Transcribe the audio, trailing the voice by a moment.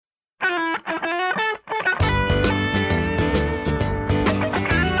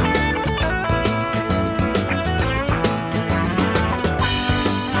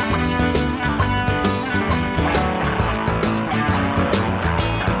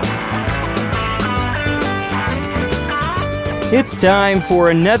It's time for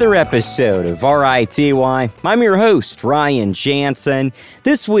another episode of RITY. I'm your host, Ryan Jansen.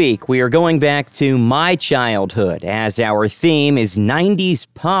 This week, we are going back to my childhood as our theme is 90s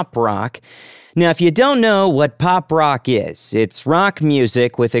pop rock. Now, if you don't know what pop rock is, it's rock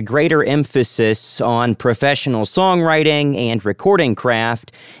music with a greater emphasis on professional songwriting and recording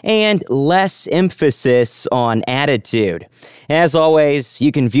craft, and less emphasis on attitude. As always,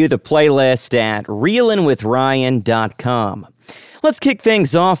 you can view the playlist at reelinwithryan.com. Let's kick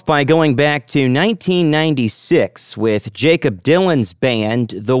things off by going back to 1996 with Jakob Dylan's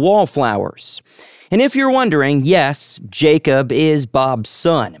band, The Wallflowers. And if you're wondering, yes, Jakob is Bob's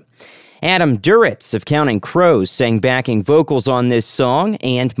son. Adam Duritz of Counting Crows sang backing vocals on this song,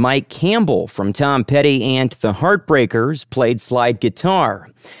 and Mike Campbell from Tom Petty and the Heartbreakers played slide guitar.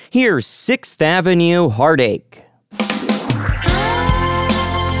 Here's 6th Avenue Heartache.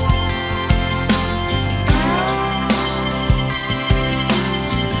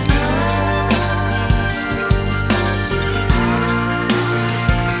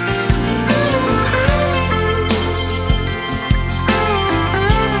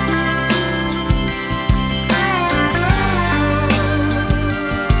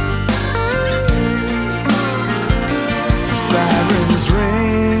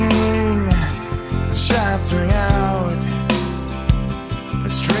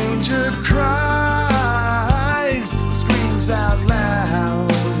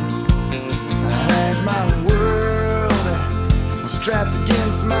 Strapped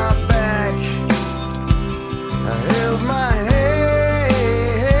against my back, I held my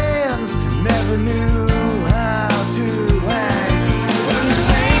hands, never knew how to act. When the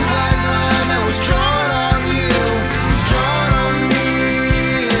same black line that was drawn on you was drawn on me,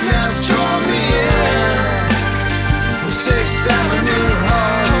 and now it's drawn me in. The 6th Avenue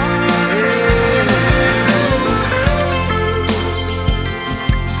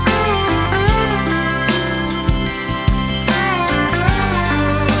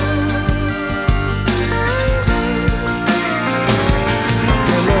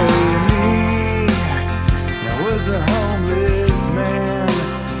a homeless man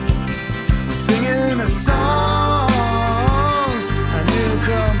was singing the songs I knew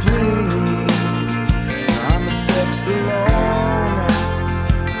complete on the steps alone,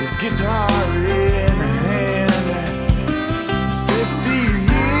 his guitar in hand. His 50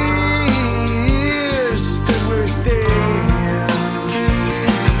 years stood where he stands.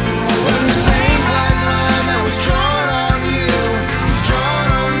 When the same black line that was drawn on you was drawn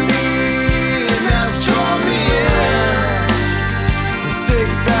on me, and now it's drawn me in.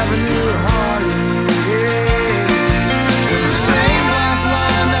 6th Avenue Heartache. The same black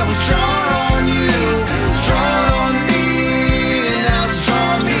line that was drawn on you was drawn on me, and now it's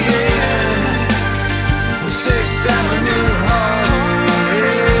drawn me in. 6th Avenue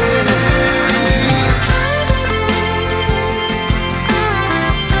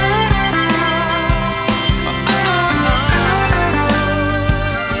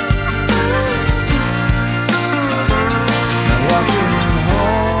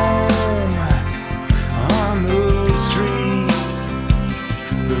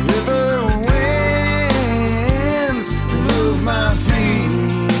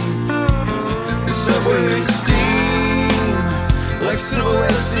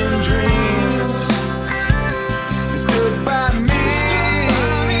silhouettes in dreams. They stood by me,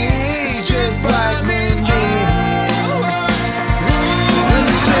 just like moonbeams. And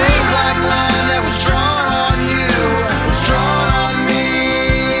the same black line that was drawn on you was drawn on me,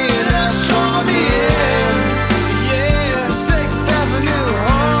 and that's drawn me in. Yeah, 6th Avenue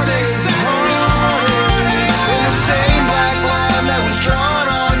Heartache. And the same black line that was drawn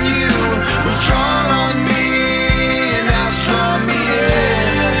on you was drawn on me, and now it's drawn me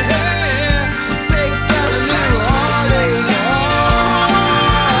in.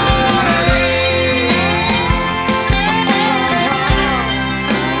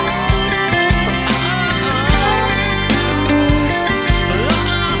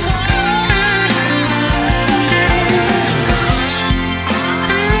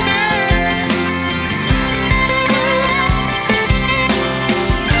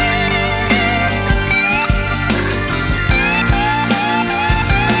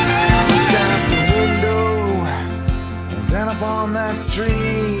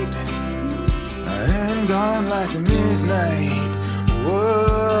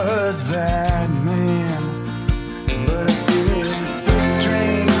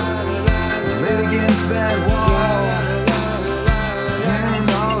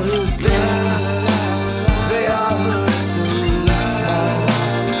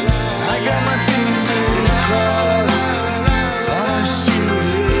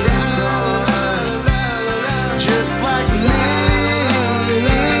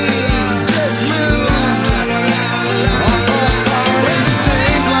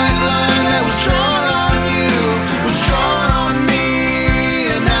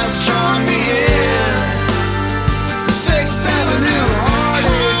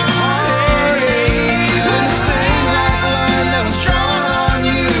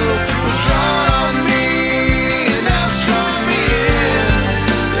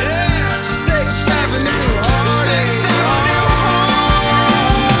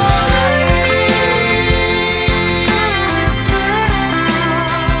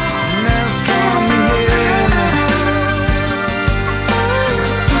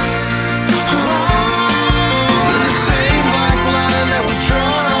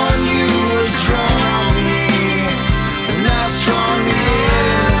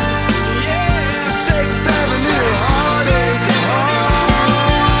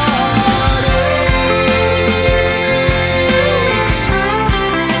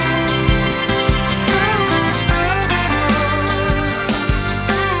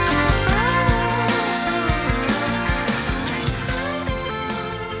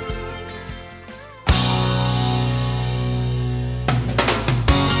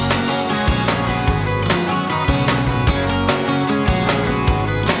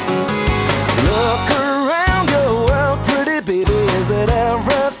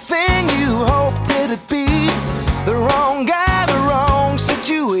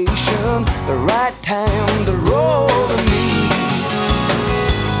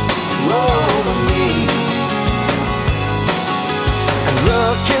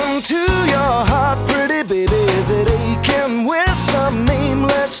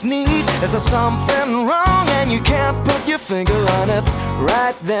 Is there something wrong and you can't put your finger on it?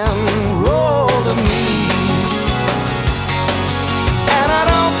 Right then, roll to me. And I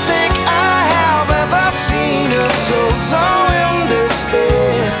don't think I have ever seen a soul so in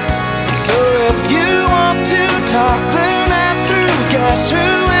despair. So if you want to talk the night through, guess who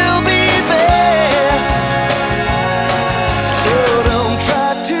will be there? So don't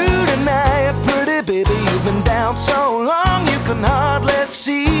try to deny it, pretty baby. You've been down so long you can hardly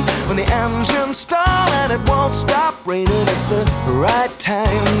see. When the engines stall and it won't stop raining, it's the right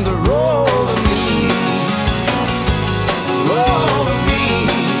time to roll to me. Roll to me.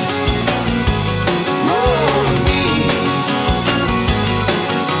 Roll to me.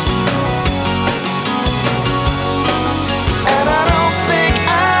 And I don't think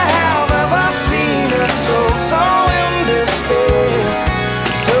I have ever seen a soul so in despair.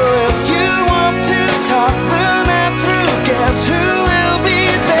 So if you want to talk the night through, guess who will be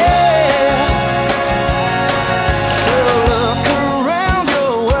there? So look around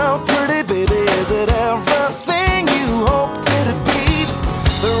your world, pretty baby. Is it everything you hoped it'd be?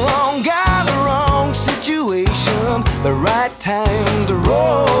 The wrong guy, the wrong situation, the right time to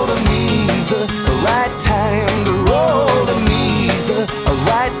roll to me. The right time to roll to me. The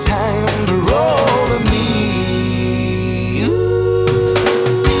right time to roll to me.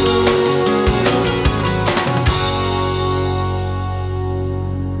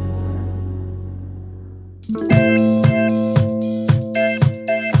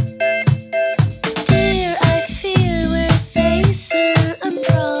 Dear, I fear we're facing a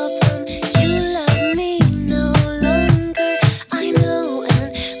problem. You love me no longer, I know, and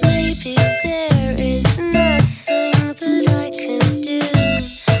maybe there is nothing that I can do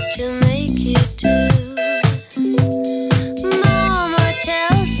to make you do. Mama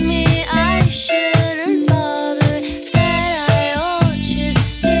tells me I shouldn't bother, that I ought just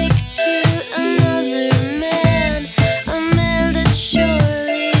stick to another man, a man that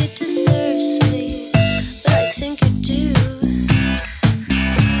surely deserves me, but I think you do.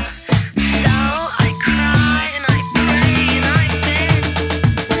 So I cry and I pray and I beg.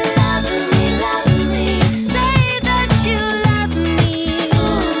 Love me, say that you love me.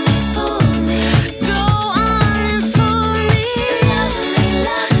 Fool me, go on and fool me. Love me,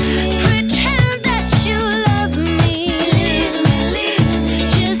 pretend that you love me. Leave me,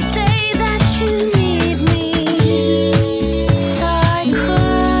 just say that you need me. So I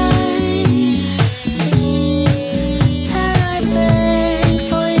cry and I beg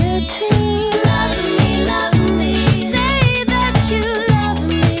for you to love me, say that you love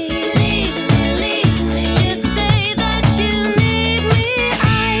me. Leave me, just say that you need me.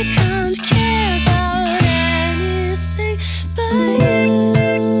 I can't care about anything but you.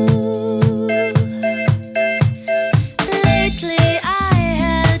 Lately I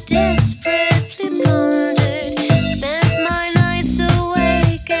have desperately pondered, spent my nights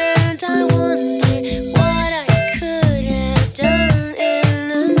awake, and I wonder what I could have done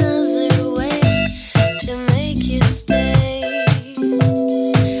in another way to make you stay.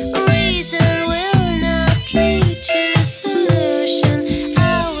 Reason will not lead to solution. I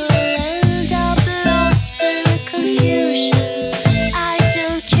will end up lost in confusion. I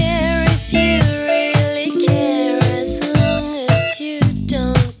don't care if you really care, as long as you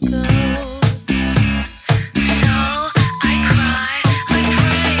don't go. So I cry, I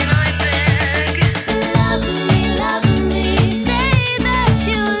pray and I beg. Love me, say that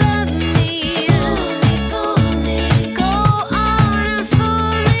you love me. Fool me, go on and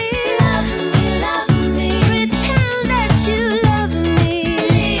fool me. Love me, pretend that you love me.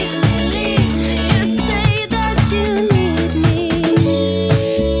 Leave me, just say that you need me.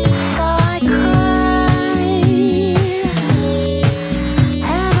 So I cry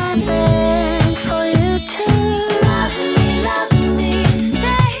and I beg for you to love me,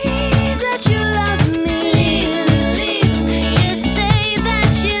 say that you love me. Just say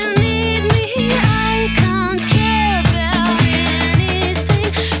that you need me. I can't care about anything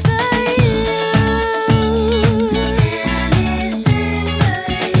but you.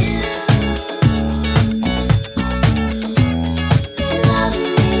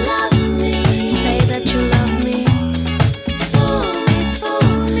 Love me, say that you love me. Fool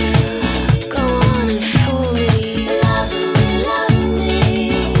me, go on and fool me. Love me,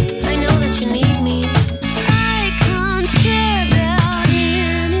 I know that you need me. I can't care about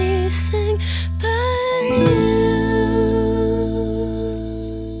anything but you.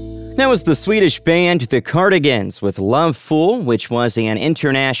 That was the Swedish band The Cardigans with Love Fool, which was an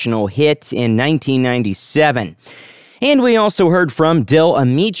international hit in 1997. And we also heard from Del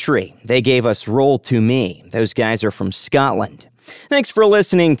Amitri. They gave us Roll to Me. Those guys are from Scotland. Thanks for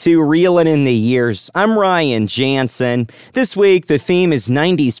listening to Reelin' in the Years. I'm Ryan Jansen. This week, the theme is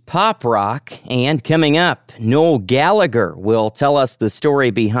 90s pop rock, and coming up, Noel Gallagher will tell us the story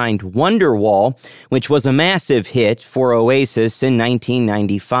behind Wonderwall, which was a massive hit for Oasis in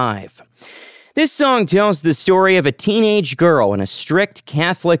 1995. This song tells the story of a teenage girl in a strict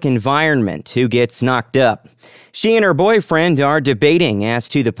Catholic environment who gets knocked up. She and her boyfriend are debating as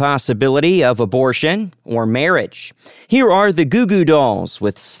to the possibility of abortion or marriage. Here are the Goo Goo Dolls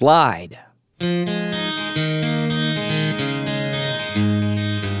with Slide. Could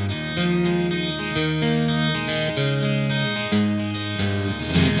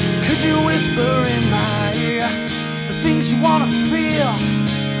you whisper in my ear the things you wanna feel?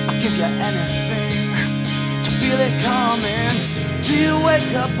 I'll give you anything to feel it coming. Do you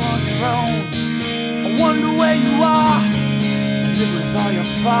wake up on your own? I wonder where you are and live with all your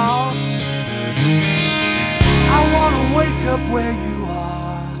faults. I wanna wake up where you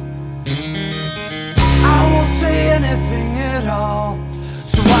are. I won't say anything at all.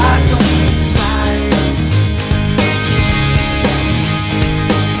 So why don't you smile?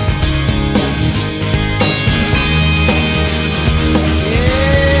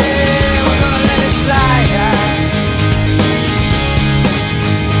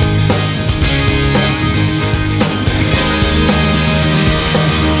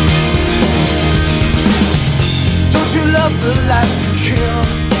 Love the life you kill.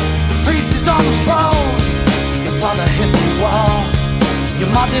 The priest is on the phone. Your father hit the wall. Your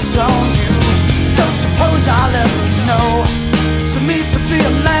mom disowned you. Don't suppose I'll ever know. So means to be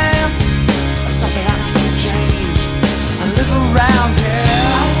a man, or something I can change. I live around here.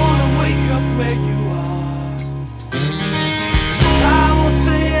 I wanna wake up where you are. I won't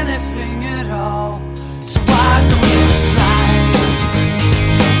say anything at all. So why don't you slide?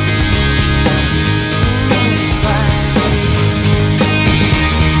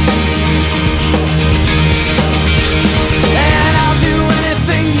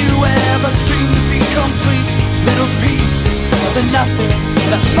 Complete little pieces of the nothing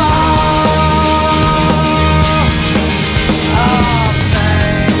that fall. Oh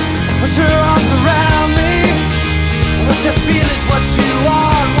man, put your arms around me. What you feel is what you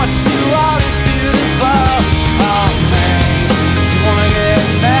are, and what you are is beautiful. Oh man, you wanna get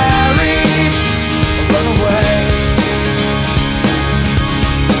married or run away?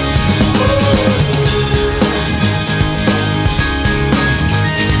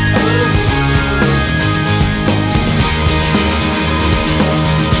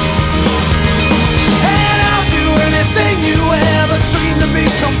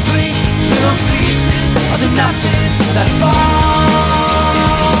 Complete little pieces of the nothing that fall.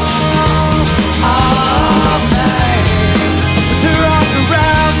 Oh man, put your arms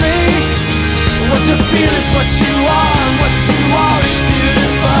around me. What you feel is what you are, and what you are is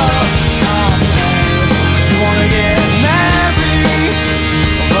beautiful. Oh man, do you wanna get married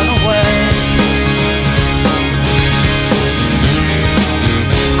or run away?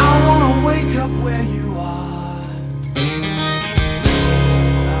 I wanna wake up where you are.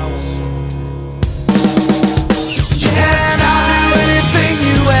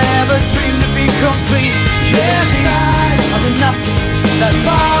 Complete pieces of the nothing that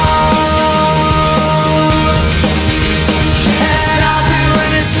fall. And I'll do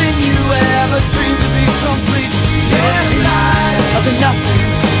anything you ever dreamed to be complete. Pieces of the nothing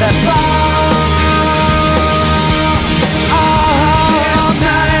that fall. Oh,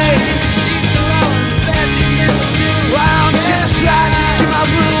 night. Why don't you slide into my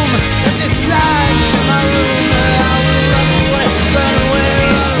room? Just slide into my room, and I will run away, run away,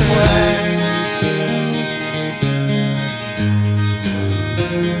 run away.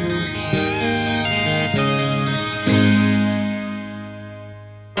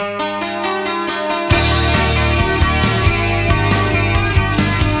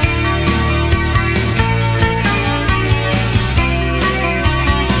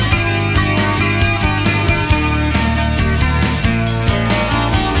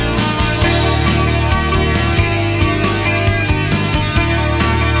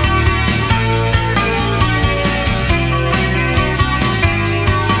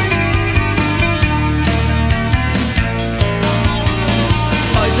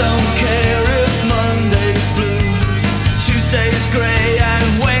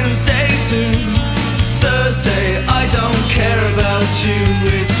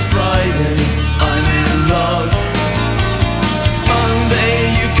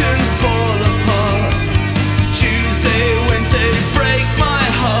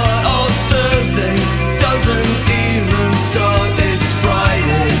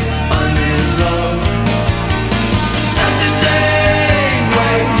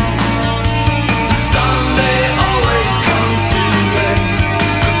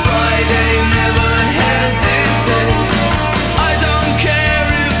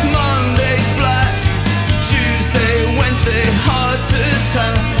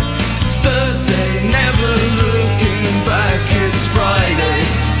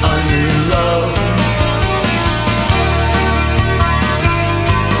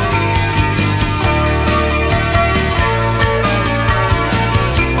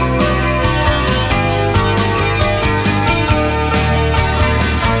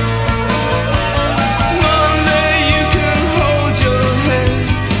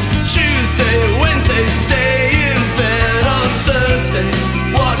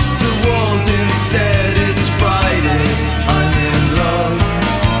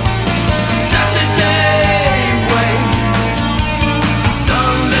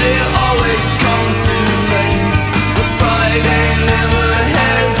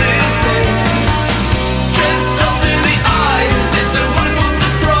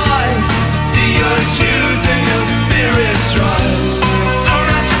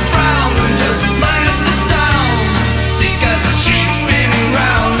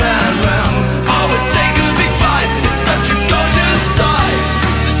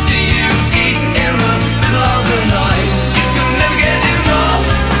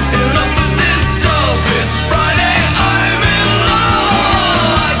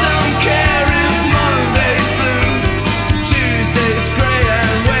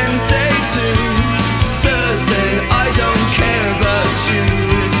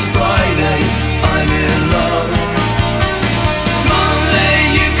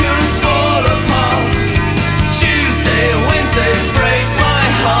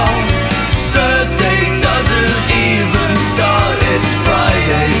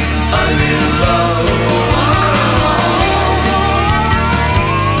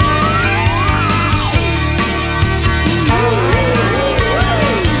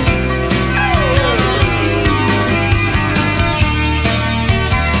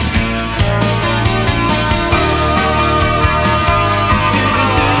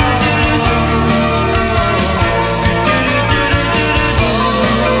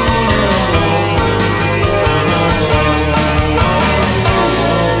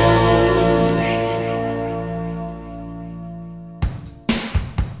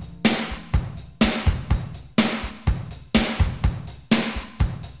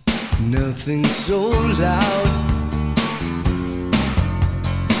 Nothing so loud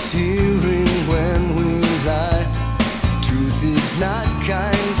as hearing when we lie. Truth is not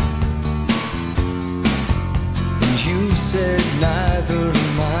kind, and you said neither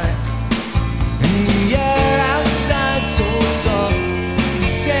am I. And the air outside so soft,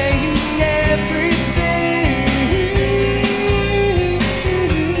 saying everything,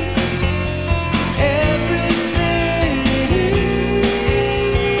 everything.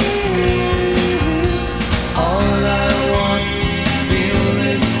 All I want is to feel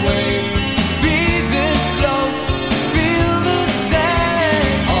this way, to be this close, feel the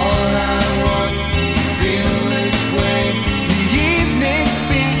same. All I want is to feel this way. The evening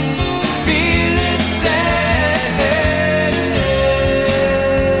speaks, feel it say.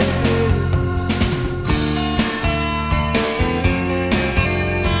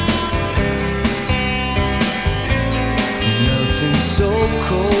 Nothing so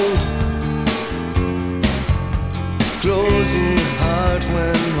cold as closing the heart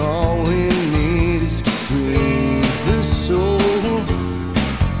when all we need is to free the soul.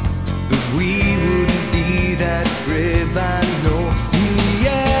 But we wouldn't be that brave, I know. In the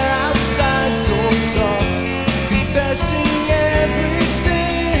air outside so soft, confessing everything,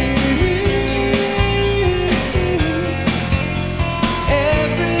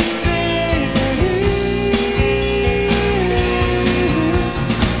 everything.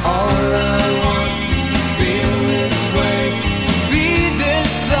 All I want is to feel this way, to be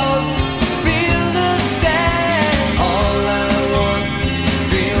this close,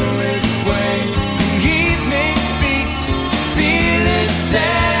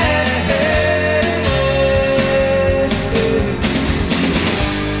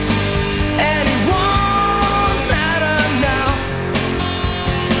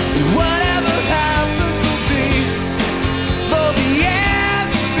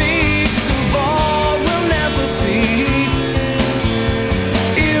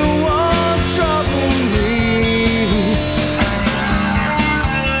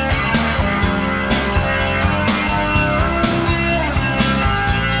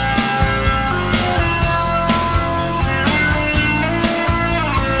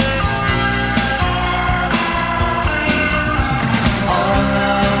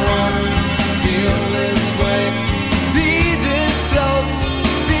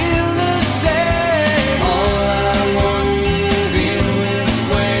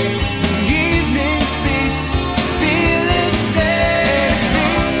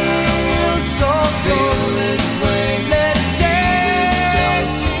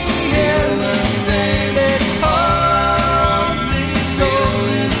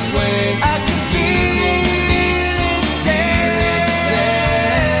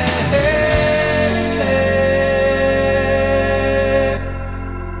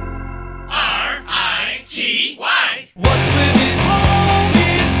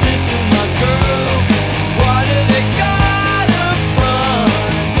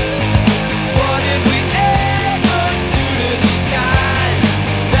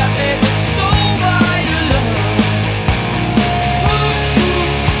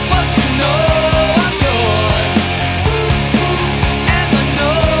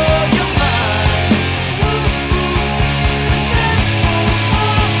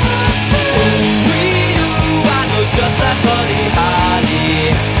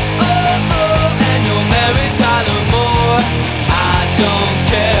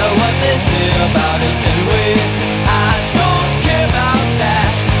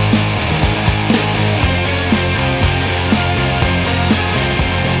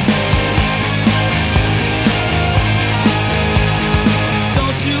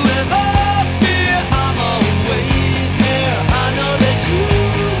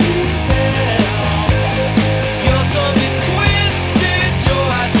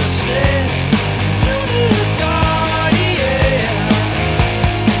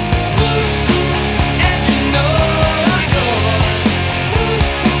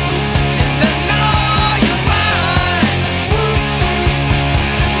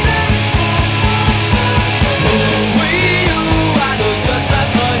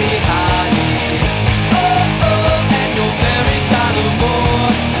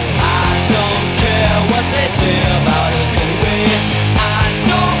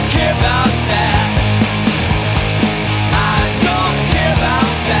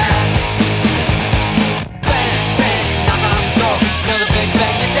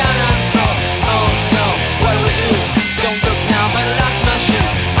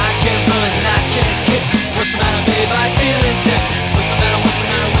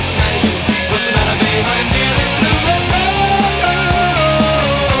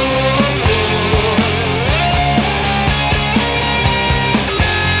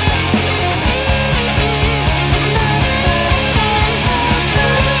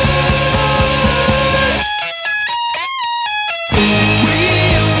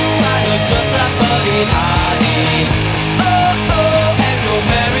 Oh, and you're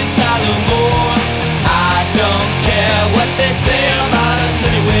married Tyler Moore. I don't care what they say about us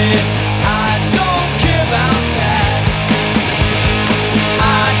anyway. I don't care about that.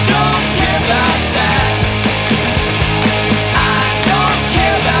 I don't care about that. I don't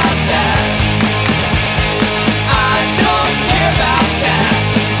care about that. I don't care about that.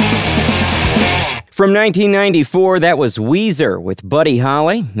 From 1994, that was Weezer with Buddy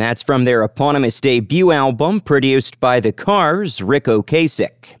Holly. That's from their eponymous debut album, produced by The Cars' Rick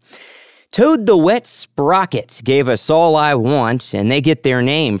Ocasek. Toad the Wet Sprocket gave us All I Want, and they get their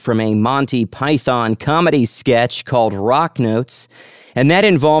name from a Monty Python comedy sketch called Rock Notes, and that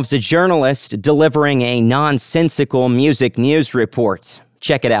involves a journalist delivering a nonsensical music news report.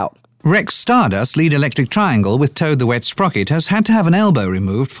 Check it out. Rex Stardust lead Electric Triangle with Toad the Wet Sprocket has had to have an elbow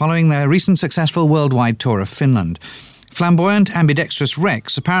removed following their recent successful worldwide tour of Finland. Flamboyant, ambidextrous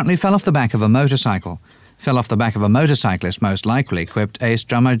Rex apparently fell off the back of a motorcycle. Fell off the back of a motorcyclist, most likely, quipped ace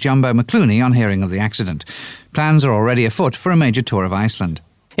drummer Jumbo McClooney on hearing of the accident. Plans are already afoot for a major tour of Iceland.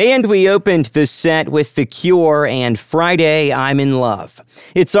 And we opened the set with The Cure and Friday, I'm in Love.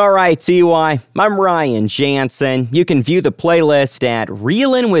 It's RITY. I'm Ryan Jansen. You can view the playlist at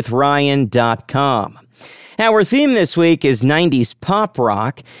reelinwithryan.com. Our theme this week is 90s pop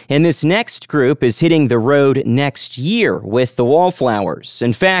rock, and this next group is hitting the road next year with the Wallflowers.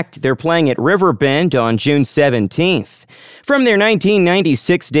 In fact, they're playing at Riverbend on June 17th. From their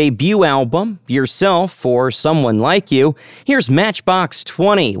 1996 debut album, Yourself or Someone Like You, here's Matchbox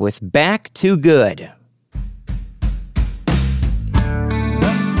 20 with Back to Good.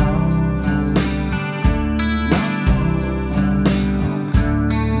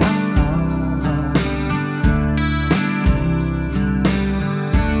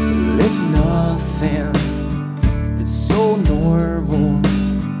 It's nothing, it's so normal.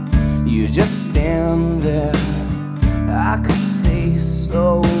 You just stand there. I could say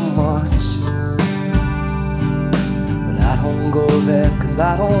so much, but I don't go there 'cause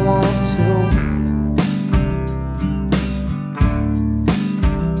I don't want to.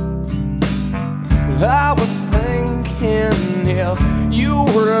 Well, I was thinking if you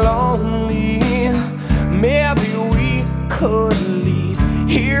were lonely, maybe we could leave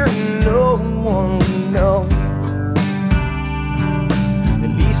here and no one would know.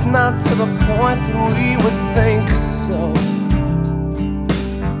 At least not to the point that we would think so.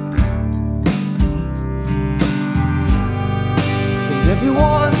 And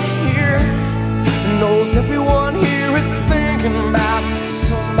everyone here knows everyone here is thinking about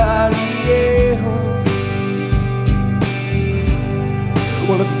somebody else.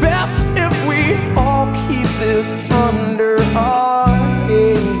 Well, it's best if we all keep this under our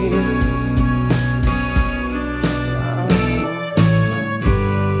heads.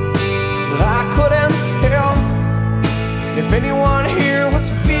 But I couldn't tell if anyone here was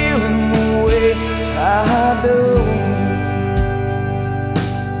feeling the way I do.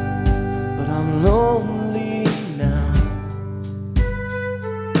 But I'm lonely now,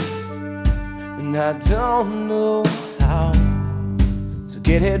 and I don't know how to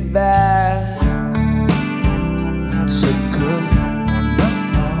get it back to good.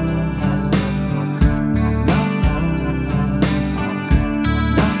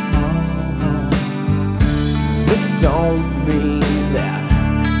 This don't mean that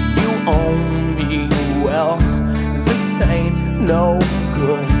you own me well. This ain't no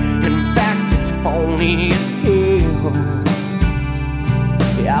good. In fact, it's phony as hell.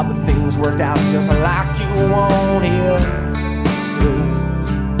 Yeah, but things worked out just like you wanted to.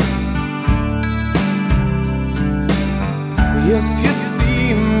 If you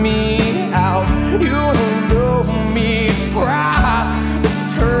see me out, you don't know me. Try to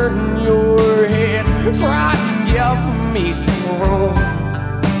turn your head, try and give me some room.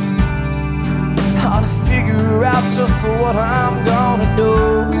 How to figure out just what I'm gonna do.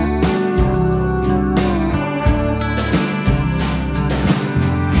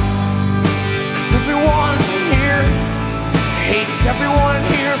 'Cause everyone here hates everyone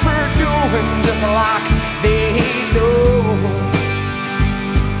here for doing just like they do.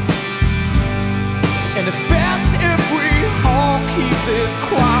 And it's best if we all keep this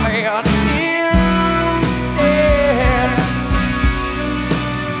quiet instead.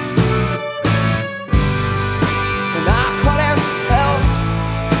 And I couldn't tell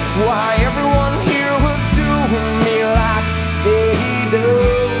why everyone here was doing me like they do.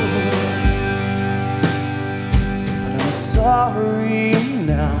 But I'm sorry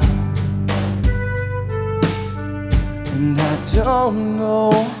now, and I don't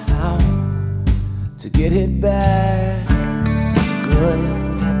know how to get it back. It's good.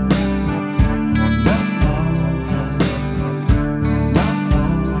 No.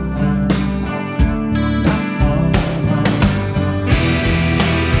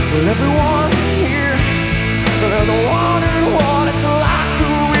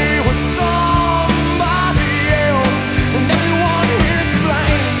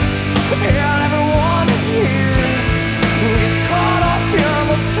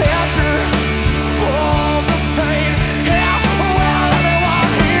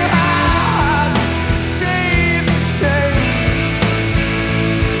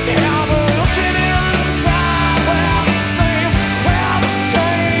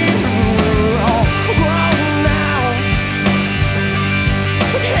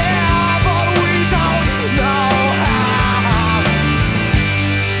 Yeah, but we don't know how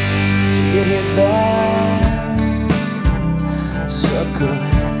to get it back to good.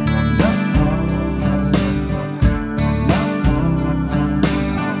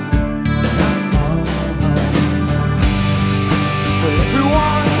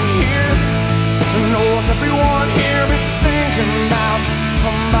 Everyone here is thinking about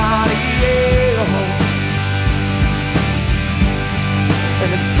somebody else, and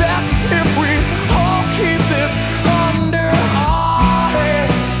it's best if we all keep this under our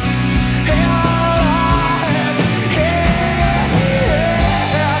heads.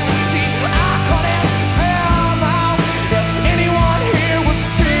 See, I couldn't tell now if anyone here was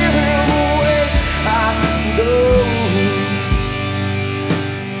feeling the way I know.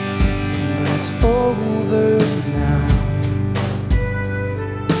 It's over now.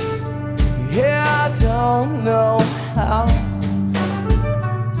 Yeah, I don't know how.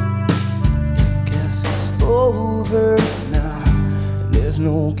 Guess it's over now. There's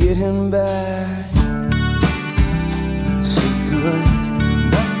no getting back to good.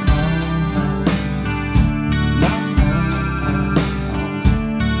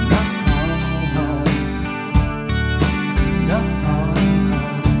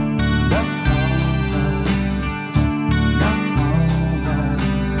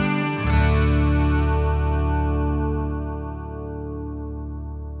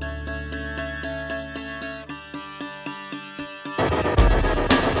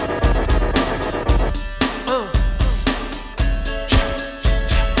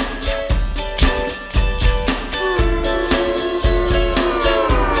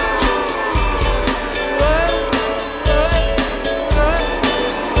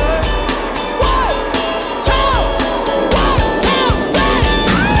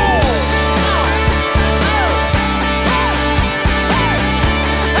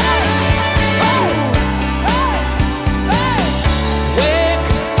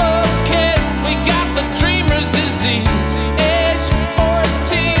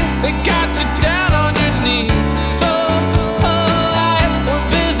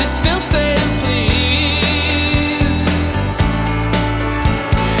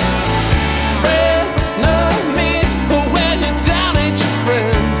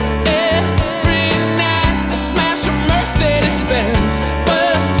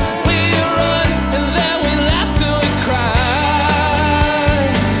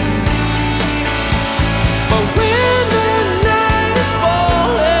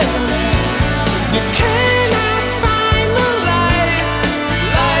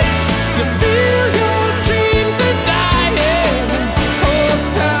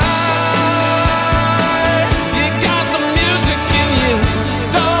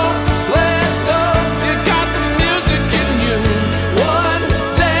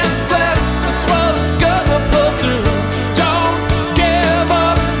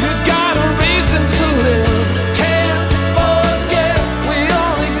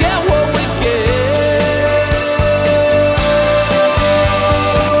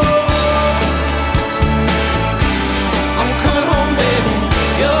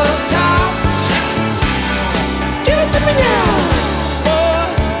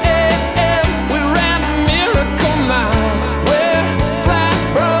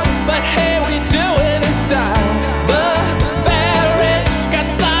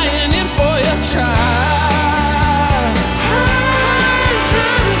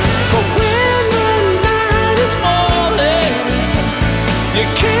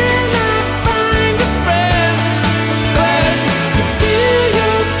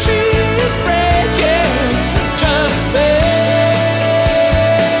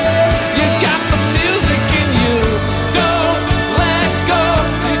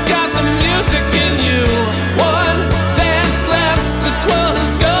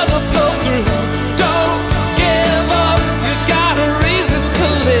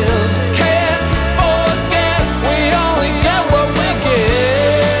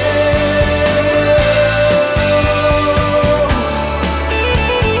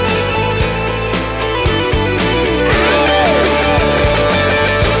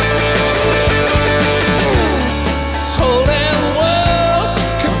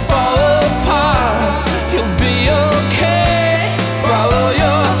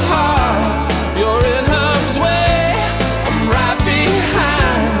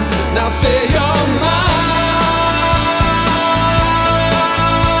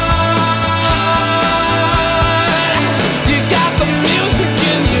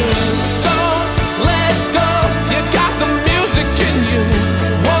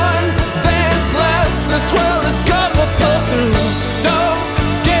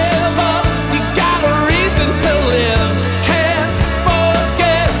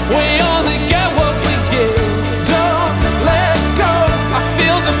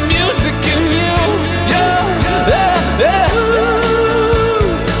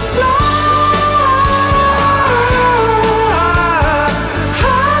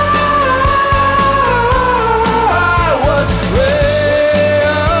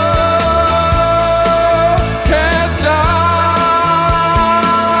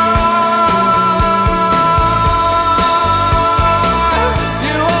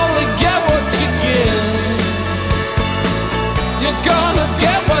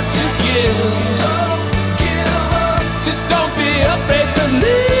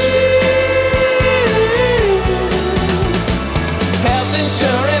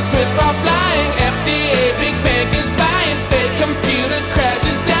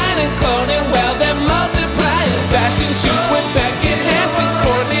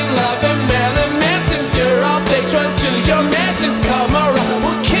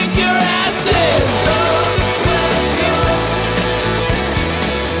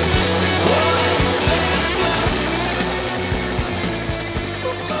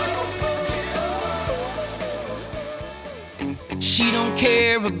 She don't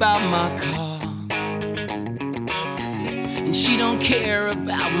care about my car, and she don't care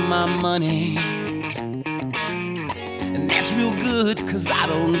about my money. And that's real good, cause I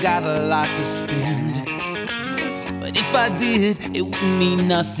don't got a lot to spend. But if I did, it wouldn't mean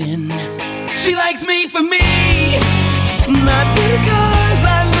nothing. She likes me for me, not because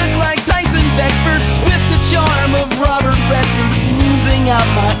I look like Tyson Beckford with the charm of Robert Redford oozing out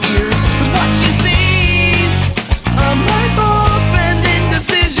my ears. But what she sees are my faults and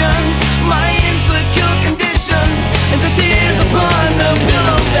indecisions, my insecure conditions, and the tears upon the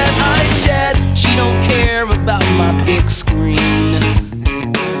pillow that I shed. She don't care about my big screen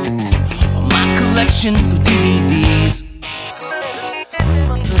or my collection of DVDs.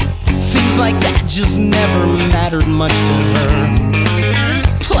 Things like that just never mattered much to her.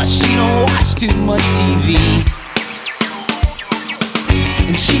 Plus she don't watch too much TV,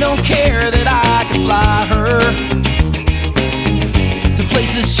 and she don't care that I can fly her to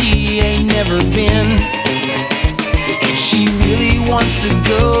places she ain't never been. If she really wants to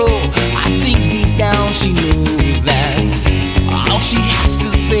go, I think deep down she knows that all she has to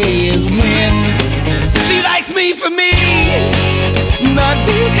say is when. She likes me for me, not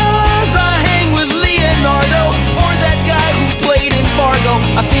because I hang with Leonardo or that guy who played in Fargo.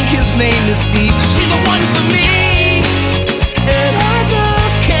 I think his name is Steve. She's the one for me, and I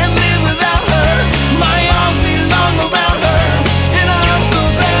just can't live without her. My arms belong around her, and I'm so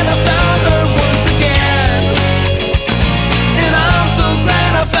glad I found her once again. And I'm so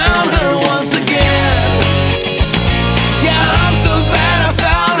glad I found her once again. Yeah, I'm so glad I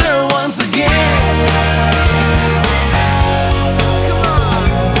found her once again.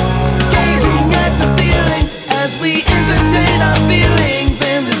 Gazing at the ceiling as we entertain our feelings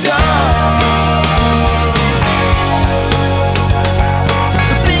in the dark.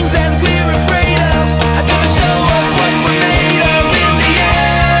 The things that we're afraid of are gonna show us what we're made of in the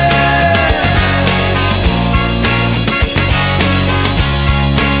end.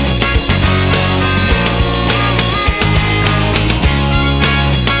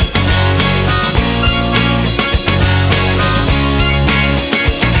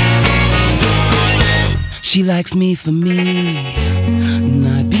 She likes me for me,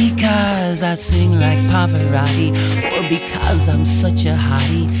 not because I sing like Pavarotti or because I'm such a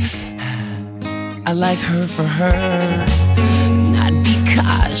hottie. I like her for her, not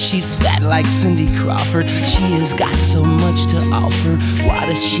because she's fat like Cindy Crawford. She has got so much to offer. Why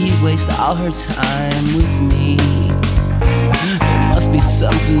does she waste all her time with me? There must be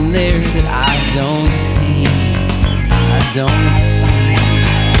something there that I don't see. I don't see.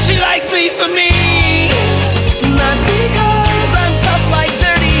 She likes me for me, not because I'm tough like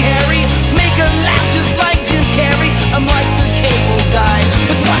Dirty Harry, make her laugh just like Jim Carrey. I'm like the cable guy,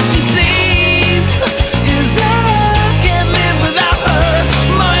 but what she sees is that I can't live without her.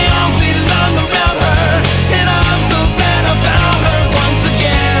 My arms belong around her, and I'm so glad I found her once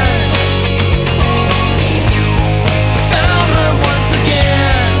again. Found her once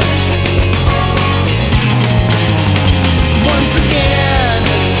again. Once again.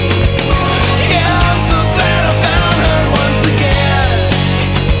 Yeah, I'm so glad I found her once again.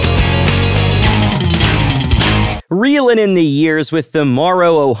 Reeling in the years with the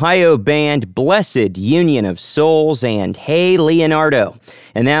Morrow, Ohio band Blessed Union of Souls and Hey Leonardo.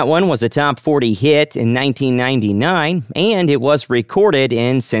 And that one was a top 40 hit in 1999, and it was recorded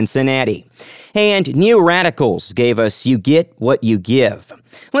in Cincinnati. And New Radicals gave us You Get What You Give.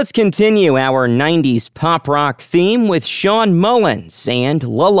 Let's continue our 90s pop rock theme with Sean Mullins and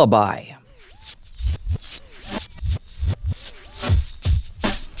Lullaby.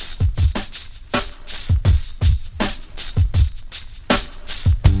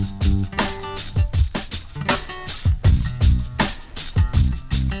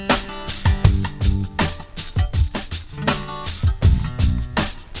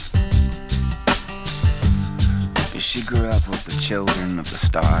 She grew up with the children of the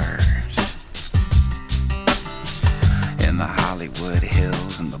stars in the Hollywood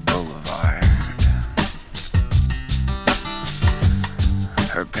Hills and the Boulevard.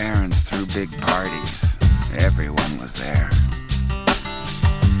 Her parents threw big parties. Everyone was there.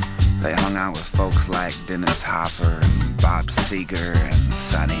 They hung out with folks like Dennis Hopper and Bob Seger and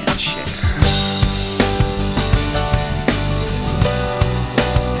Sonny and Cher.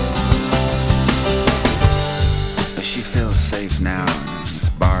 She feels safe now in this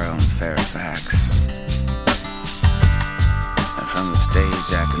bar on Fairfax. And from the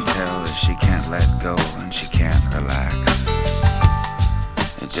stage I can tell that she can't let go and she can't relax.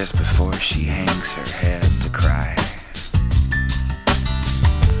 And just before she hangs her head to cry,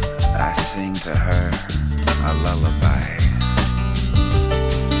 I sing to her a lullaby.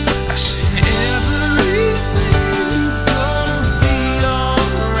 I said everything's gonna be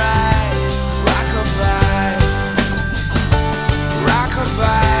alright. Rockabye,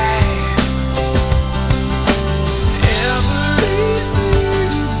 rockabye.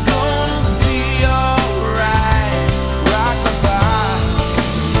 Everything's gonna be alright. Rockabye,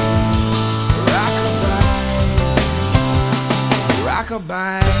 rockabye,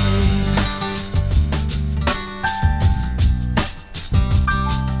 rockabye.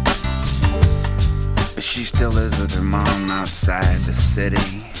 She still lives with her mom outside the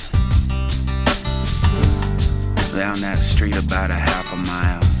city, down that street about a half a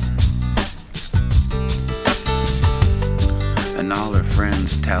mile. And all her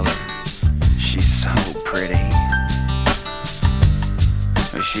friends tell her she's so pretty,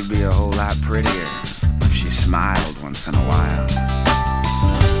 but she'd be a whole lot prettier if she smiled once in a while.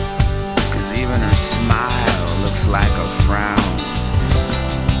 'Cause even her smile looks like a frown.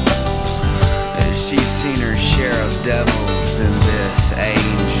 She's seen her share of devils in this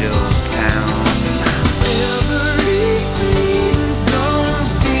angel town. Everything's gonna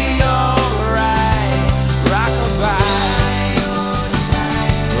be alright. Rockabye,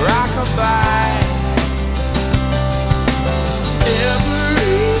 rockabye.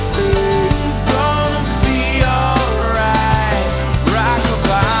 Everything's gonna be alright.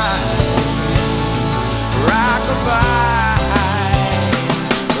 Rockabye, rockabye,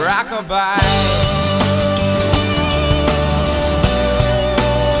 rockabye.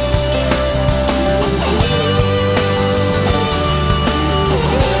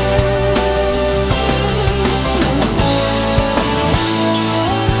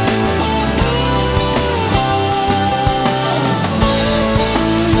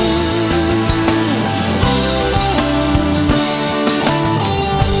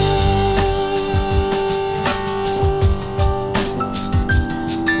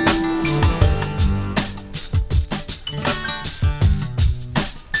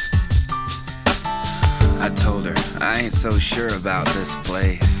 I told her I ain't so sure about this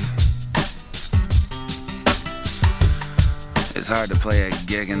place. It's hard to play a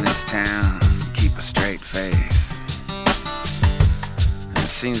gig in this town, keep a straight face. It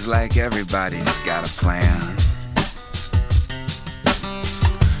seems like everybody's got a plan.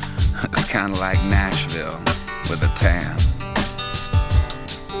 It's kinda like Nashville with a tan.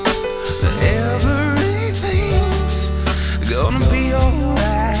 Everything's gonna be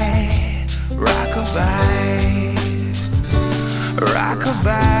alright. Rockabye,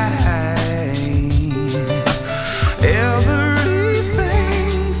 rockabye.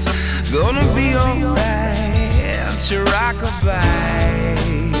 Everything's gonna be alright.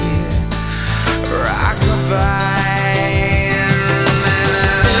 Rockabye, rockabye.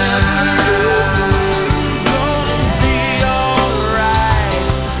 Everything's gonna be alright.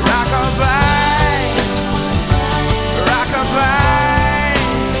 Rockabye, rockabye.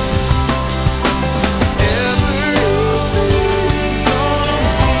 Everything's gonna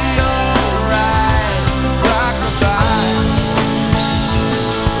be alright. Rockabye,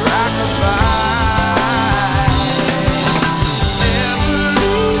 rockabye. Everything's gonna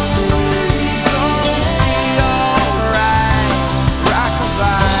be alright. Rockabye,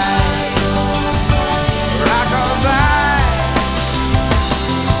 rockabye.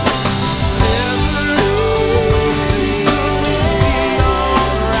 Everything's gonna be alright.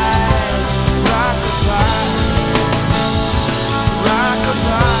 Rockabye,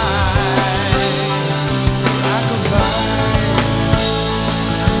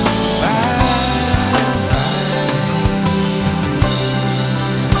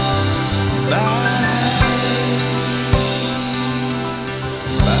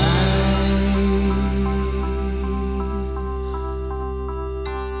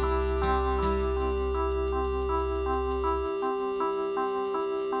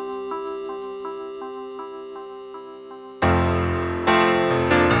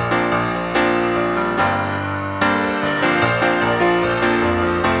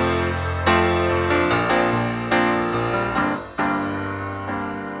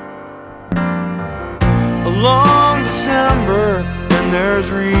 long December, and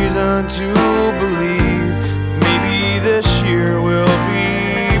there's reason to believe maybe this year will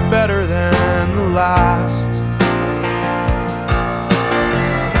be better than the last.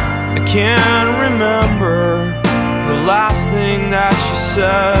 I can't remember the last thing that you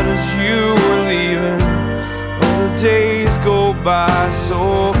said as you were leaving. Oh, the days go by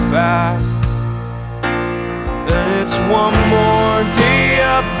so fast, and it's one more day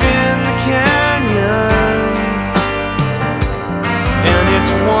up in the canyons, and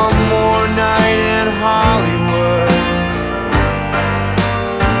it's one more night in Hollywood.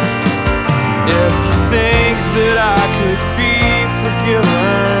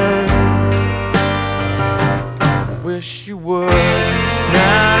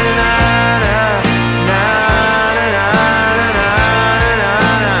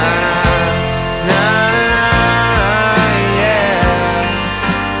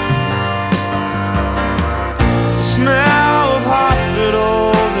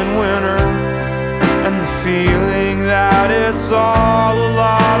 it's all a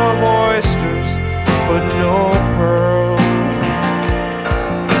lot of oysters, but no pearls.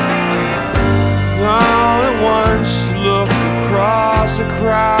 All at once you look across a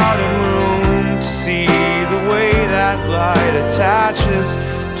crowded room to see the way that light attaches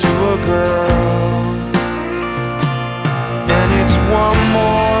to a girl. And it's one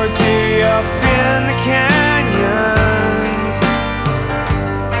more day up in the canyons,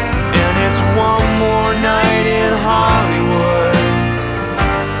 and it's one more night in Hollywood.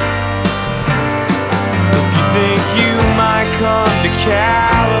 If you think you might come to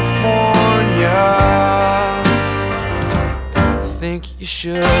California, I think you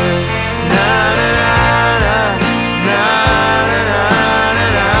should. Na na na na na na na na na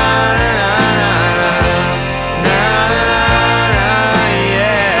na,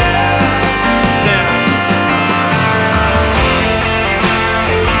 yeah.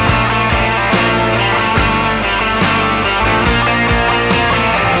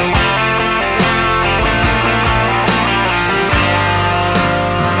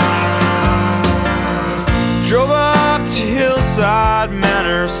 Drove up to Hillside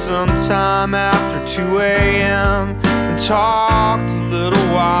Manor sometime after 2 a.m. and talked a little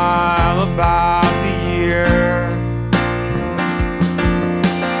while about the year.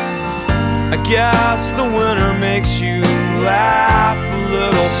 I guess the winter makes you laugh a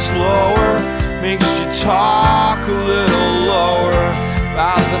little slower, makes you talk a little lower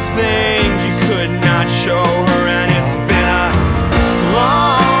about the things you could not show her. And it's been a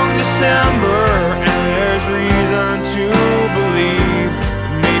long December, and there's reason to believe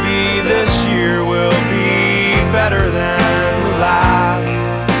maybe this year will be better than the last.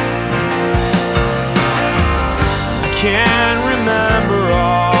 I can't remember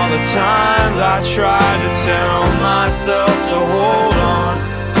all the times I tried to tell myself to hold on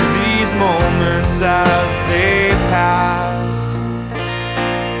to these moments as they pass.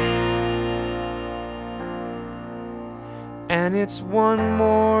 And it's one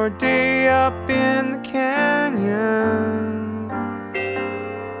more day up in the canyon,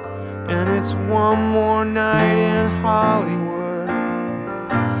 and it's one more night in Hollywood.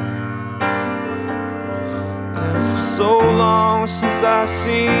 And it's been so long since I've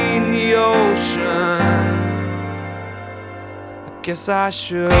seen the ocean, I guess I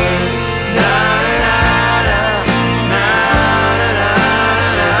should. Na, na, na, na, na, na.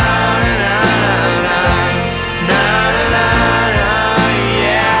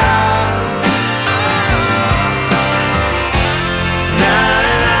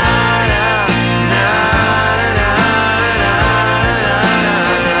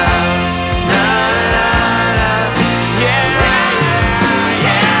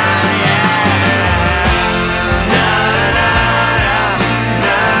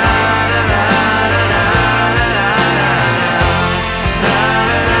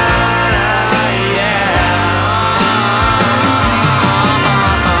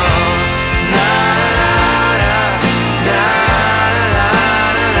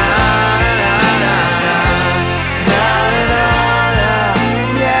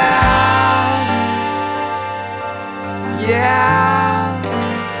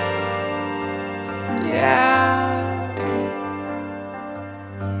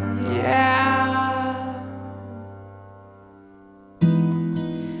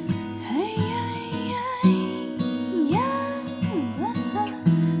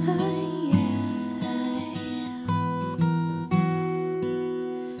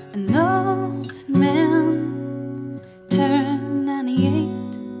 An old man turned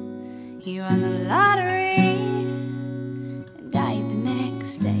 98. He won the lottery and died the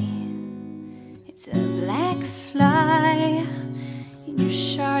next day. It's a black fly in your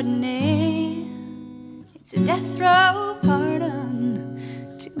Chardonnay. It's a death row pardon,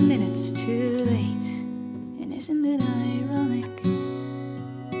 2 minutes too late. And isn't it ironic?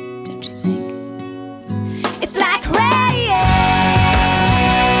 Don't you think? It's like rain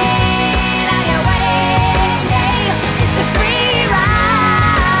on your wedding day. It's a free ride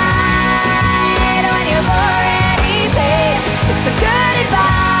when you've already paid. It's the good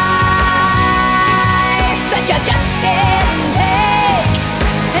advice that you just didn't take.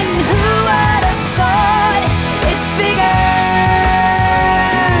 And who would have thought it figures?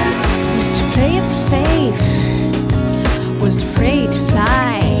 Mr. Play It Safe was afraid to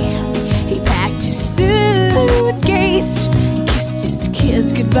fly. He packed his suitcase, kissed his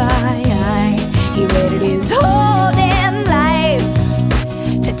kids goodbye. He waited his whole damn life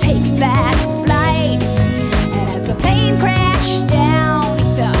to take that flight. And as the plane crashed down, he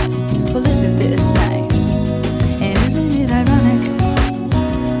thought, well, isn't this nice? And isn't it ironic?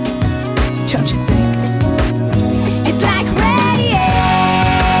 Don't you think? It's like rain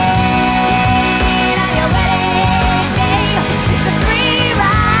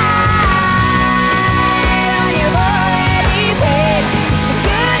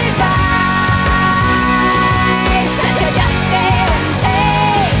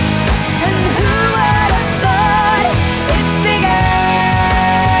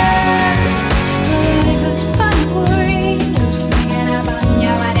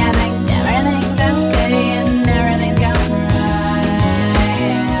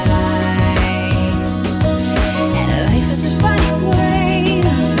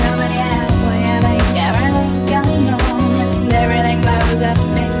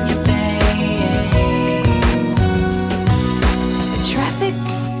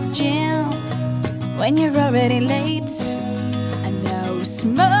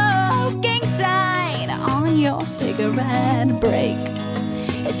and break.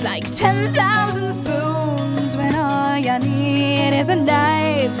 It's like 10,000 spoons when all you need is a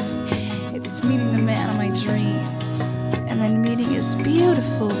knife. It's meeting the man of my dreams and then meeting his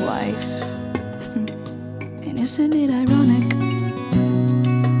beautiful wife. And isn't it ironic?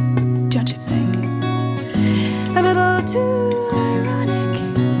 Don't you think? A little too ironic.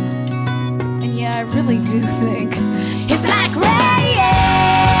 And yeah, I really do think it's like rain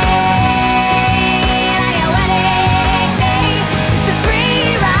on your wedding day. It's a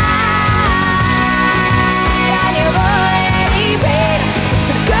free ride on your already paid. It's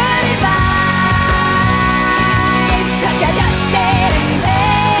the good advice that you just didn't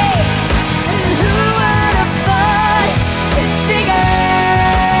take. And who would have thought it figures?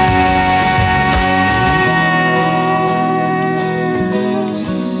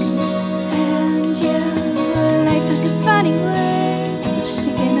 And yeah, life is a funny way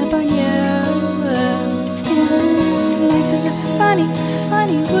sneaking up on you. And life is a funny,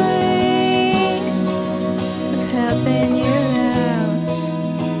 funny way of helping you out,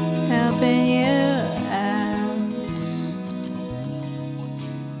 helping you out.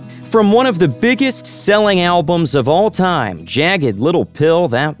 From one of the biggest selling albums of all time, Jagged Little Pill,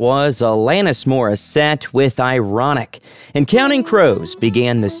 that was Alanis Morissette with Ironic. And Counting Crows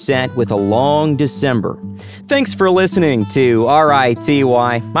began the set with A Long December. Thanks for listening to RITY.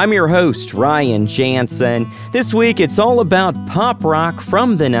 I'm your host, Ryan Jansen. This week, it's all about pop rock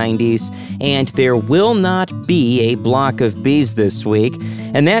from the 90s, and there will not be a block of B's this week,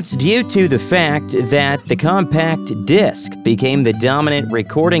 and that's due to the fact that the compact disc became the dominant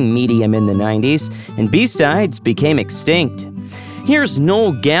recording medium in the 90s, and B-sides became extinct. Here's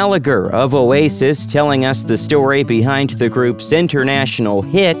Noel Gallagher of Oasis telling us the story behind the group's international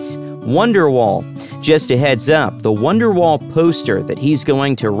hit, Wonderwall. Just a heads up, the Wonderwall poster that he's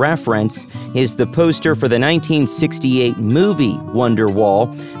going to reference is the poster for the 1968 movie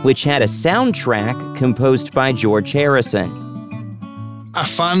Wonderwall, which had a soundtrack composed by George Harrison. A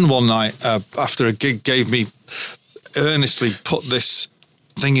fan one night after a gig gave me, earnestly put this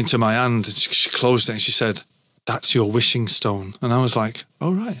thing into my hand, and she closed it and she said, "That's your wishing stone." And I was like,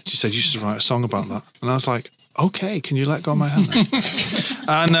 "Oh, right." She said, "You should write a song about that." And I was like, "Okay, can you let go of my hand then?"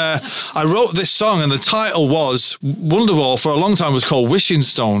 And I wrote this song, and the title was, Wonderwall for a long time was called Wishing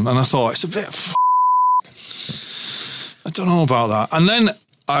Stone. And I thought, it's a bit I don't know about that. And then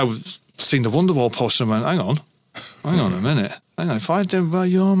I seen the Wonderwall poster and went, hang on a minute. Hang on, if I did,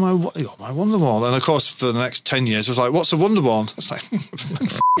 you're my Wonderwall. And of course, for the next 10 years, it was like, what's a Wonderwall? It's like,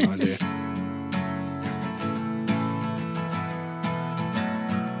 no idea.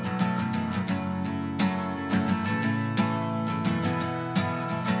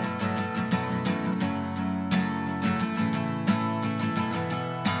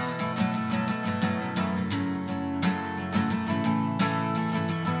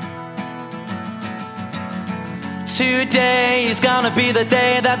 Today is gonna be the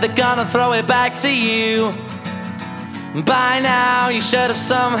day that they're gonna throw it back to you. By now you should have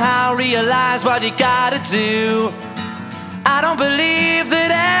somehow realized what you gotta do. I don't believe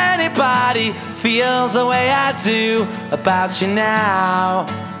that anybody feels the way I do about you now.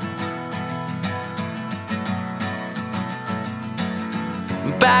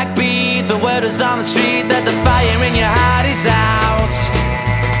 Backbeat, the word is on the street that the fire in your heart is out.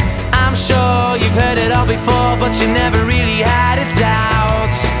 I'm sure you've heard it all before, but you never really had a doubt.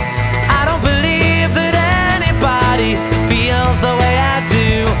 I don't believe that anybody feels the way I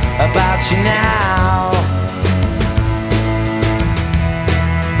do about you now.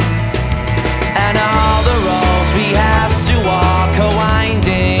 And all the roads we have to walk are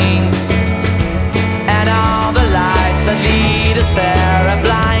winding, and all the lights that lead us there are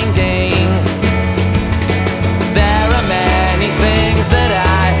blinding. There are many things that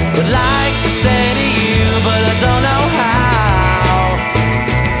I would like to say to you, but I don't know how.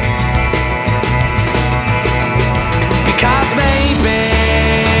 Because maybe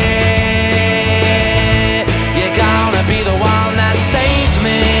you're gonna be the one that saves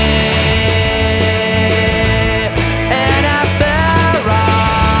me. And after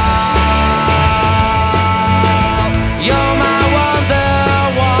all, you're my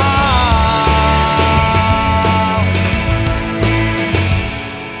Wonderwall.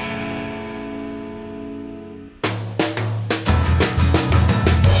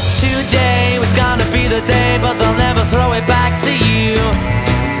 Today was gonna be the day, but they'll never throw it back to you.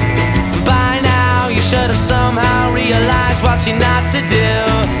 By now you should have somehow realized what you're not to do.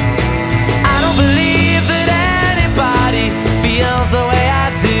 I don't believe that anybody feels the way I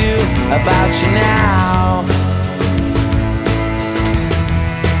do about you now.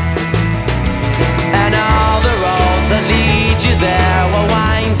 And all the roads that lead you there were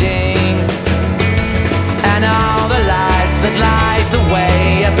winding, and all the lights that light the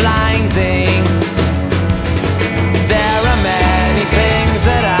way are blinding. There are many things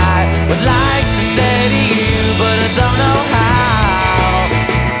that I would like to say to you, but I don't know how.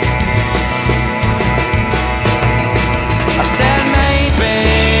 I said maybe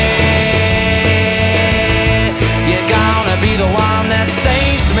you're gonna be the one that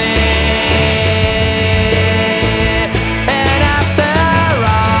saves me. And after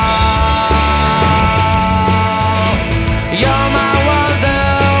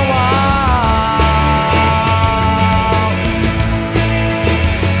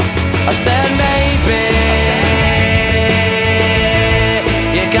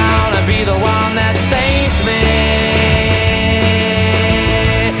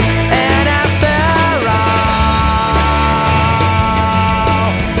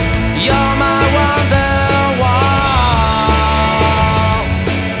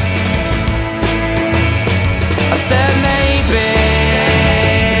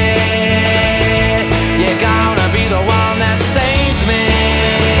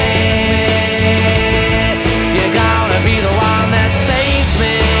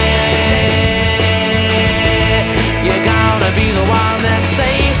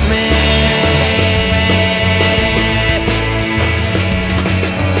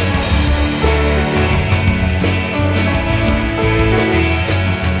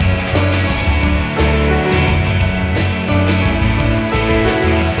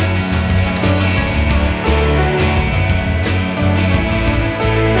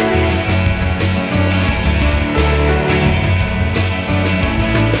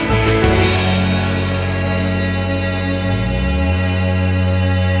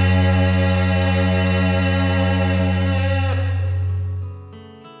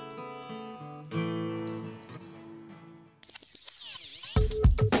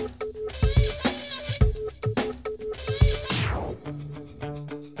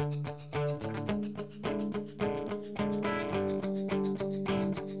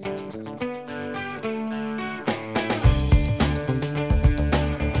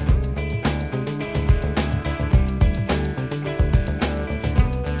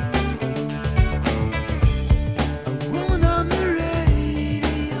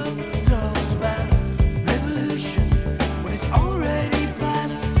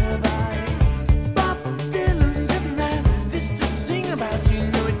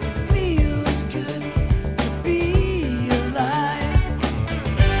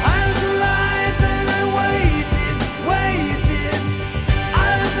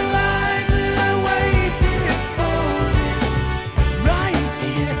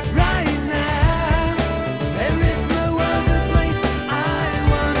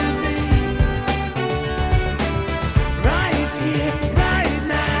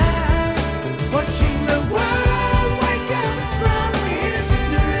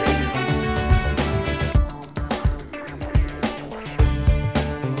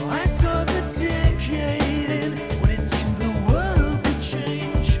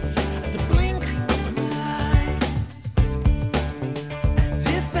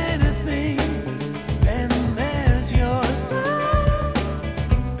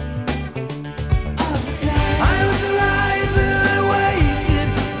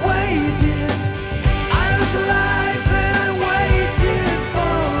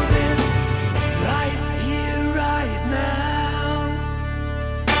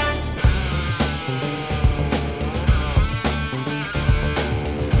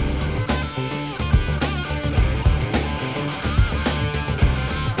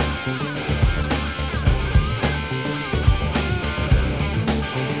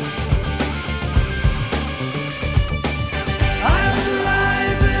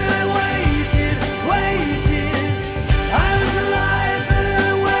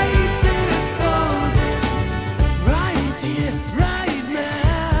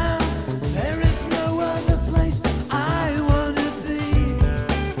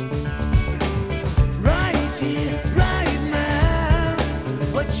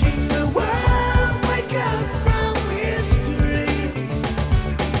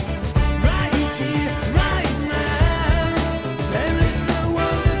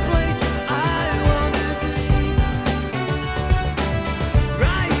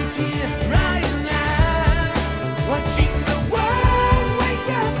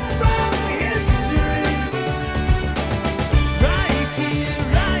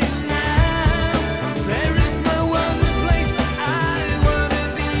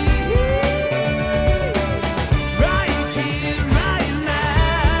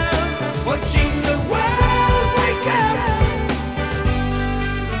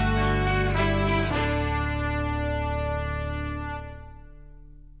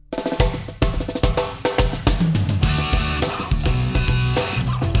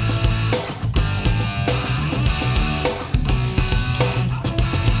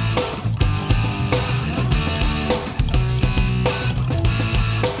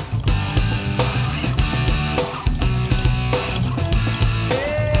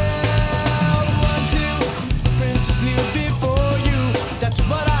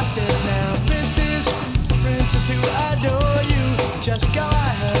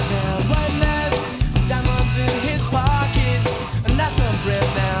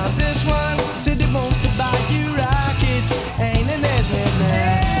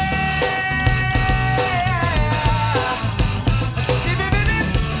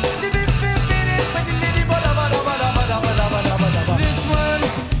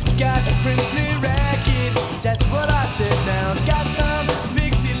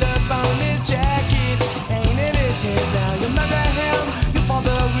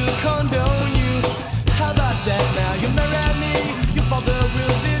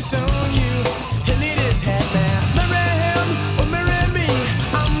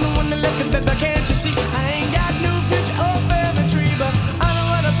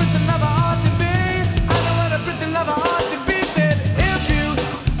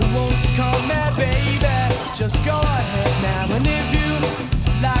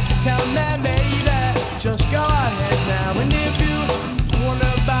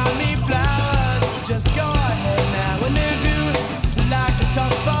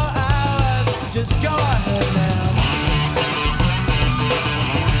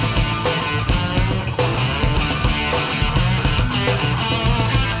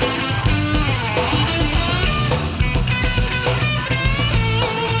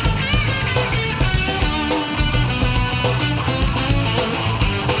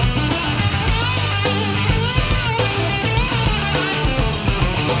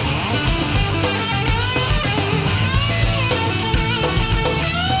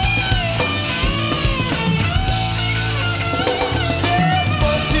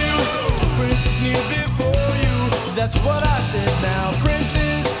That's what I said now.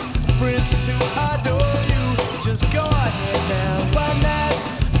 Princess who adore you, just go ahead now. One has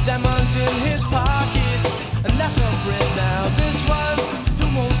diamonds in his pockets, and that's a friend now. This one who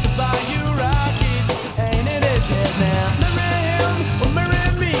wants to buy you rockets, ain't in his head now. Marry him or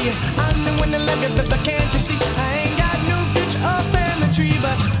marry me, I'm the one that love you, but can't you see? I ain't got no future or family tree,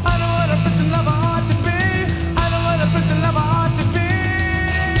 but I know what a prince and lover ought to be. I know what a prince and lover ought to be.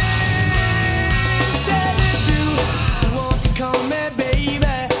 Said if you want to come here,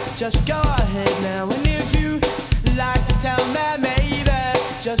 baby, just go ahead now. And if you like to tell me, maybe,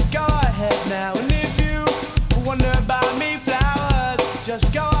 just go ahead now. And if you wonder about me flowers,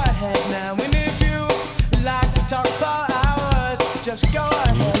 just go ahead now. And if you like to talk for hours, just go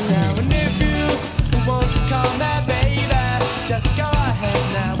ahead now. And if you want to call me, baby, just go ahead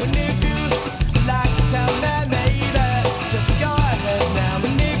now. And if you like to tell me, maybe, just go ahead now.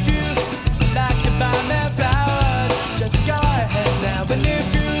 And if you like to buy me flowers, just go ahead now. And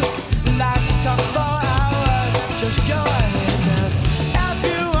if you like to talk for hours, just go ahead now. If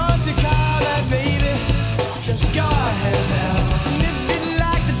you want to call me, baby, just go ahead now. And if you'd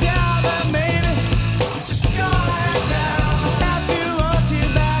like to tell me, maybe, just go ahead now. If you want to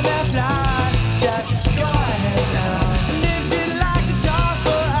buy me flowers, just go ahead now. And if you'd like to talk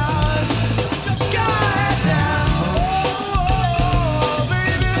for hours, just go ahead now. Oh,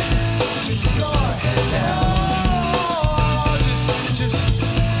 baby, just go ahead now. Oh, just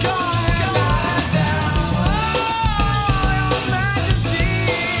go ahead now. Oh, your majesty,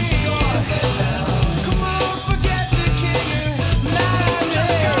 just go ahead now. Come on, forget the king and majesty.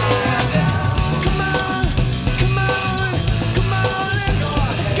 Just go ahead now. Come on, let's go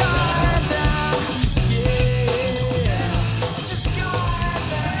ahead now. Yeah, just go ahead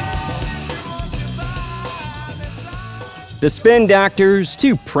now. If you want to buy me flowers. The Spin Doctors,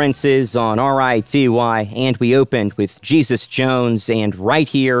 two princes on RITY, and we opened with Jesus Jones and Right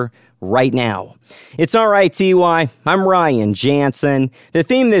Here, Right Now. It's RITY, I'm Ryan Jansen. The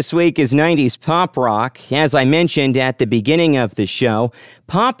theme this week is 90s pop rock. As I mentioned at the beginning of the show,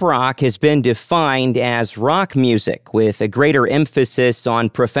 pop rock has been defined as rock music with a greater emphasis on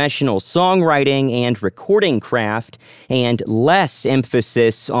professional songwriting and recording craft and less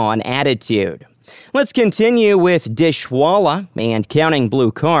emphasis on attitude. Let's continue with Dishwalla and Counting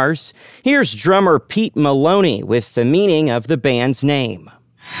Blue Cars. Here's drummer Pete Maloney with the meaning of the band's name.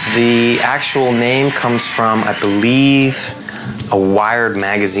 The actual name comes from, I believe, a Wired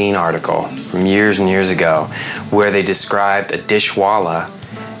magazine article from years and years ago where they described a dishwalla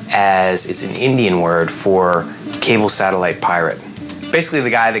as, it's an Indian word for cable satellite pirate. Basically the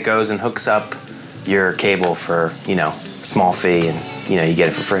guy that goes and hooks up your cable for, small fee and, you get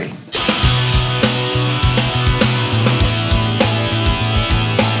it for free.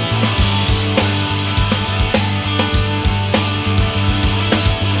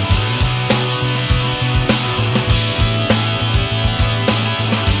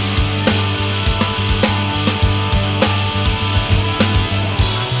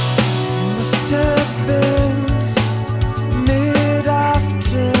 Must have been mid-afternoon.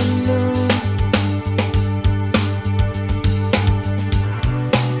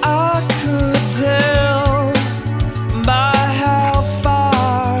 I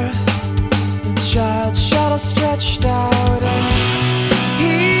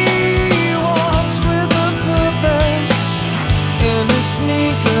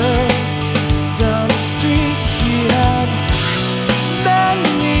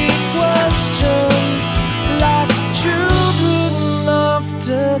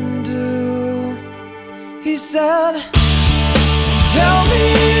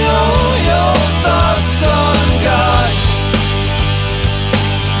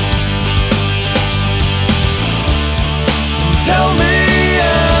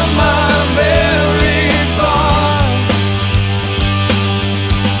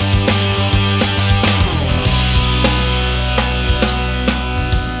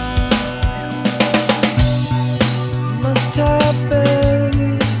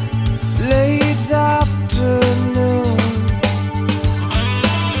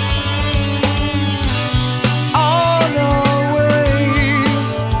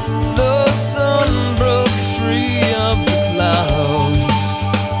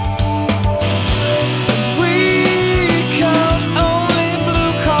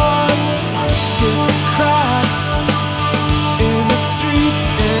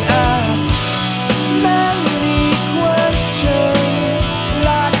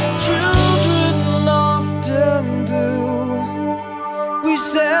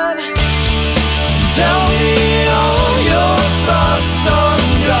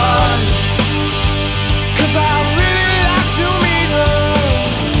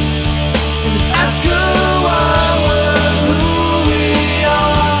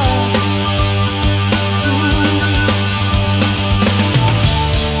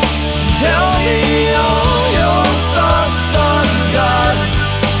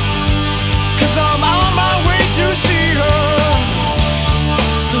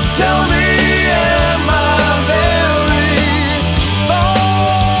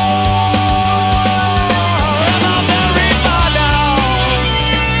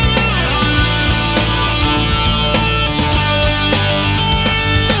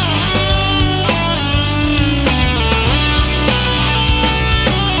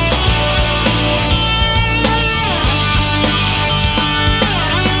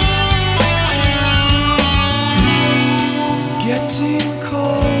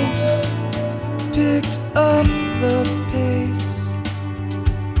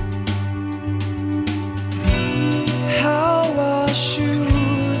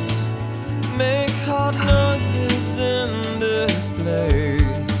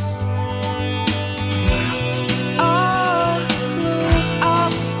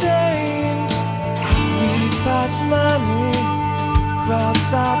money,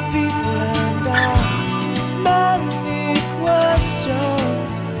 cross-eyed people and ask many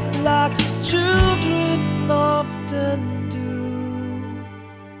questions like children often do.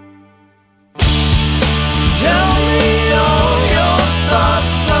 Tell me all your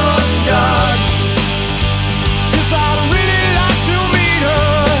thoughts on God, 'cause I'd really like to meet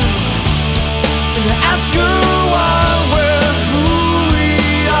her and ask her why we're who we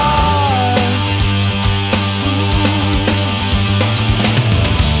are.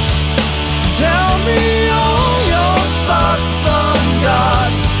 Tell me all your thoughts on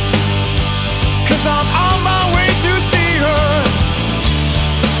God, 'cause I'm on my way to see her.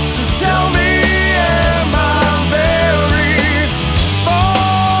 So tell me, am I very far?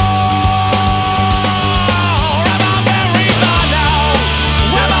 Am I very far now?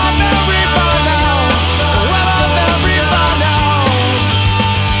 Am I very far now? Am I very far now?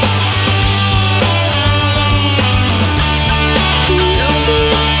 Tell me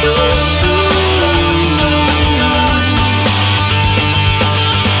your thoughts on God.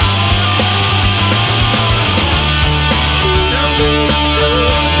 Tell me your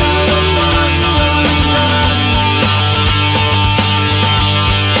thoughts on God.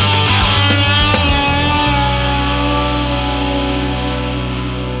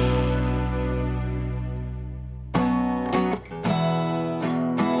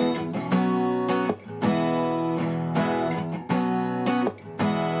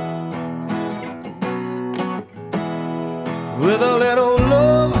 With a little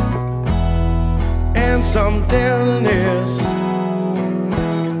love and some tenderness,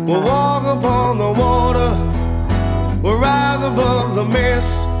 we'll walk upon the water, we'll rise above the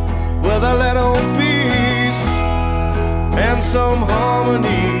mist. With a little peace and some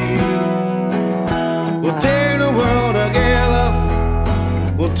harmony, we'll take the world together,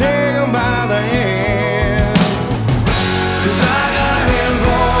 we'll take them by the hand. 'Cause I got a hand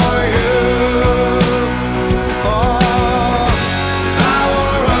for you. Oh, I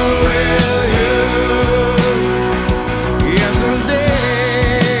wanna run with you.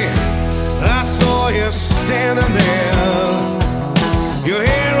 Yesterday, I saw you standing there. Your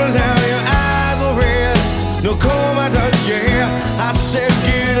head was down, your eyes were red. No comb, I touched your hair. I said,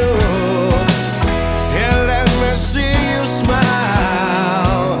 get up and let me see you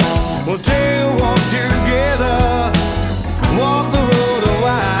smile. We'll take a walk together, walk the road a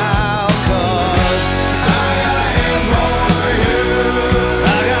while. 'Cause I got a hand for you.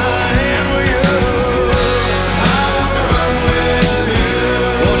 I got a hand for you. I wanna run with you.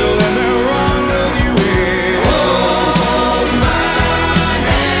 Won't you let me run with you? Yeah. Hold my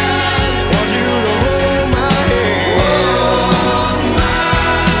hand. Want you to hold my hand. Hold my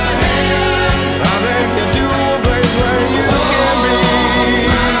hand. I think you do a place where you can be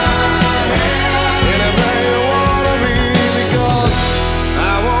anything you wanna be, because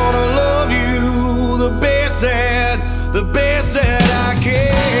I wanna love you the best that I can.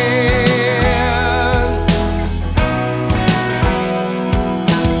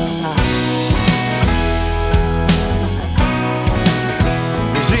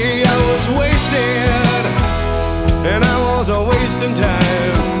 You see, I was wasted and I was a wasting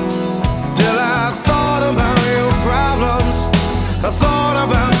time till I thought about your problems, I thought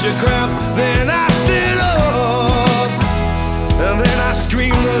about your craft, then I stood up and then I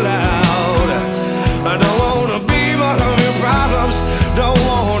screamed aloud. I don't wanna be part of your problems, don't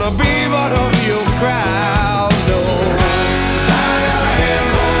wanna be part of your crowd, no. 'Cause I got a hand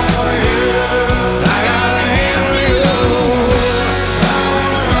for you. I got a hand for you. 'Cause I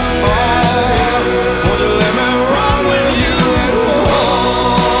wanna run with you. Won't you let me run with you?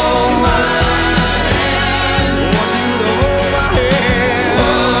 Hold my hand. Want you to hold my hand.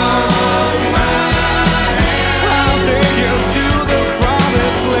 Hold my hand. I'll take you to the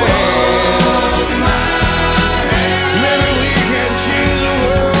promised land. Hold my hand. Maybe we can change the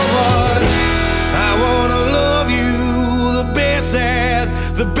world, but I wanna love you the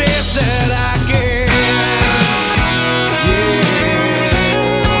best that I can.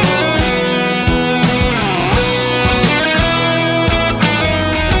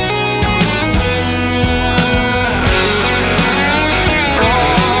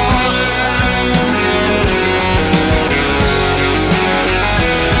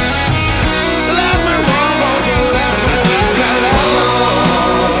 Let me run, won't you let me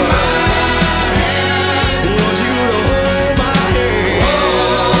want you to hold my hand.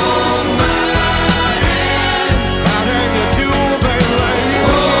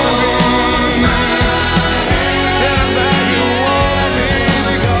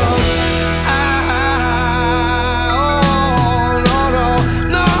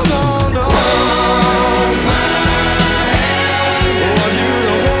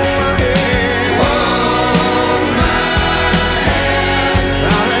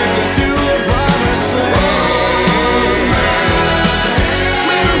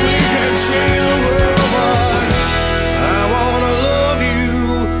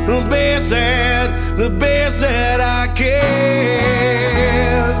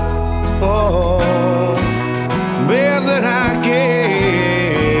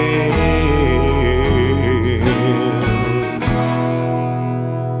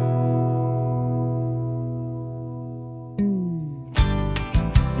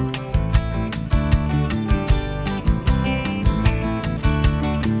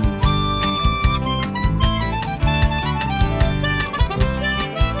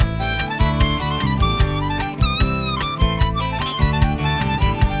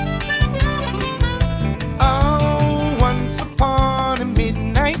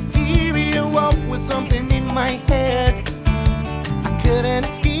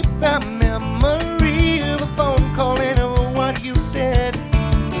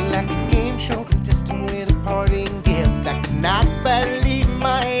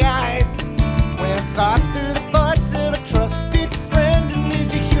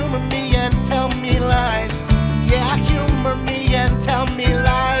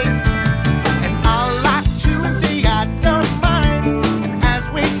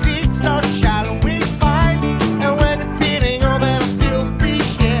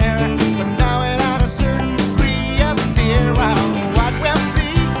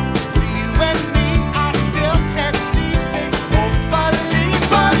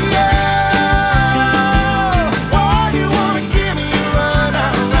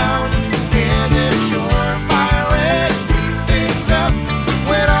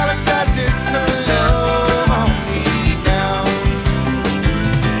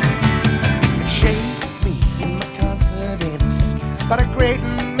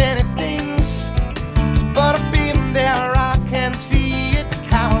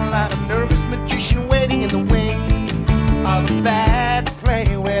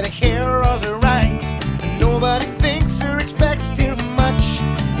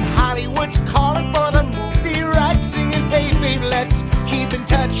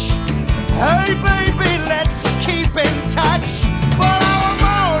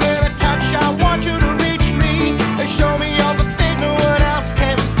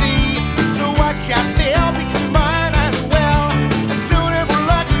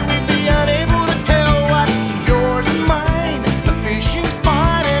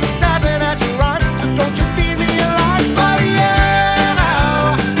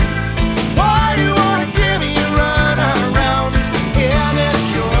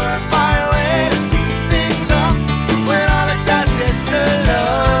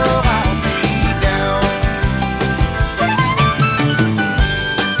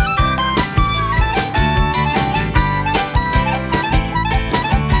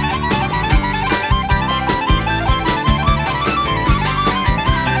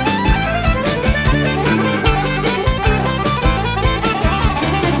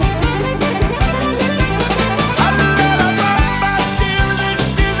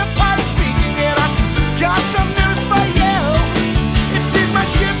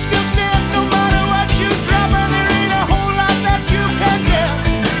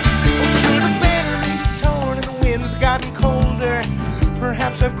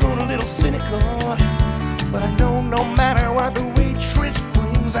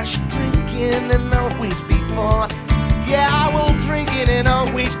 fresh drinking and always be full. Yeah, I will drink it and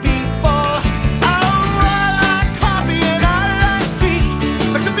always be full. Oh, I like coffee and I like tea,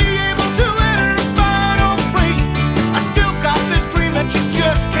 but to be able to enter a final free, I still got this dream that you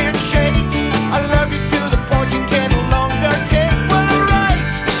just can't shake. I love you to the point you can no longer take. Well,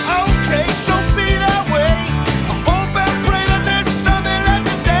 alright, okay, so be that way. I hope and pray that there's something left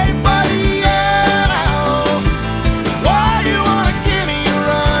to say, but yeah, why you wanna give me a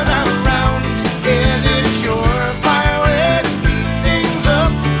run around? Is it surefire way to speed things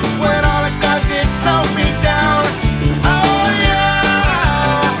up when all it does is slow me down? Oh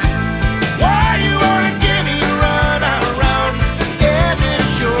yeah, why you wanna give me a run around? Is it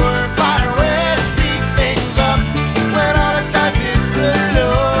surefire way to speed things up when all it does is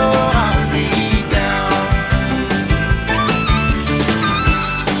slow me down?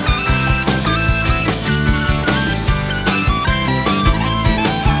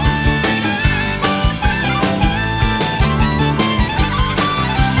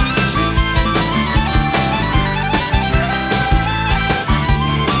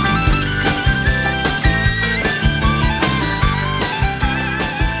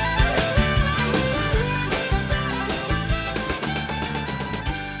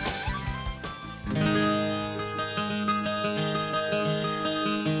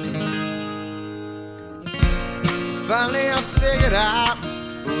 Finally I figured out,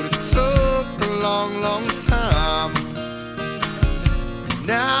 but it took a long, long time.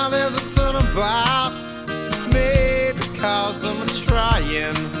 Now there's a turnabout, maybe because I'm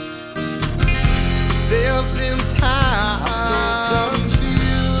trying. There's been times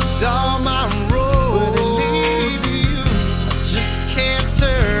all my road I just can't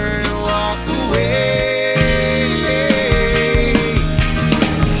turn and walk away.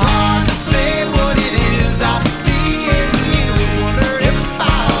 It's hard to say what it is I see in you. Wonder if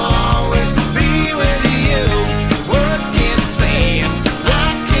I'll always be with you. Words can't say it,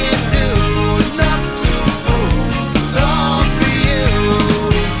 I can't do enough to prove it's all for you.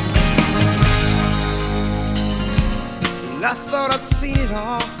 Well, I thought I'd seen it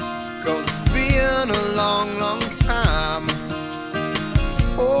all, 'cause it's been a long, long time.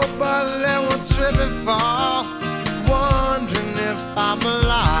 Oh, but let one trip and fall, wondering if I'm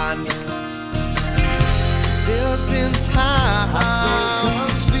blind. There's been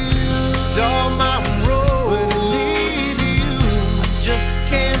times all my road I just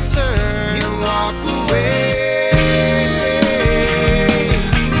can't turn and walk away.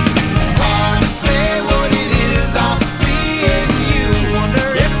 It's hard to say what it is I see in you. Wonder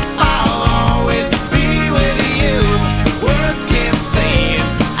if I'll always be with you. Words can't say it,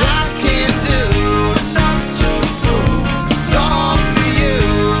 I can't do enough to prove it's all for you.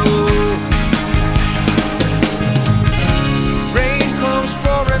 Rain comes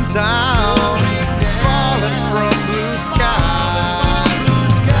pouring down, falling from blue skies.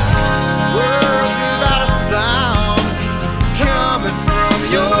 Words without a sound, coming from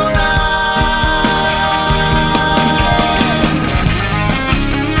your eyes.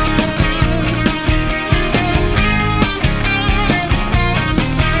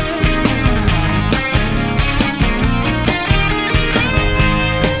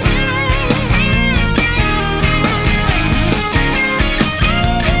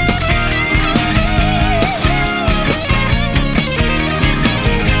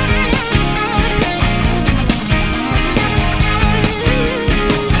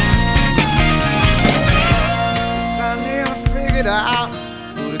 Finally I figured out,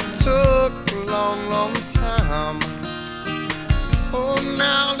 but it took a long, long time. Oh,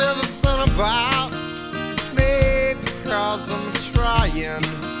 now there's a turnabout, maybe because I'm trying.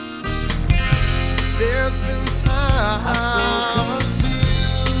 There's been times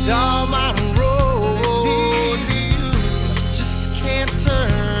all my road just can't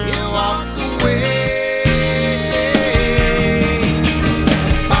turn and walk away.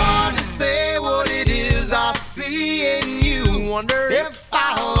 It's hard to say what it is I see in you. Wonder if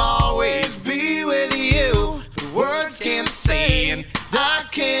I'll always be with you. The words can't say and I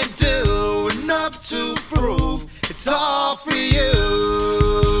can't do enough to prove it's all for you.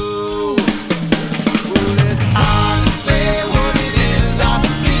 Well, it's hard to say what it is I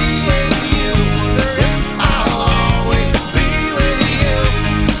see in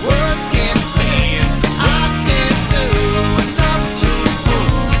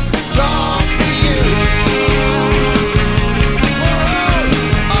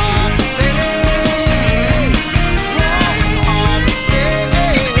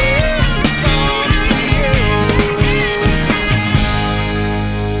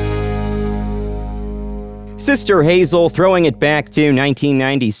Sister Hazel throwing it back to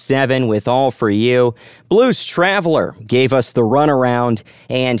 1997 with All For You. Blues Traveler gave us the runaround,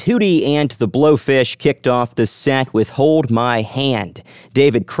 and Hootie and the Blowfish kicked off the set with Hold My Hand.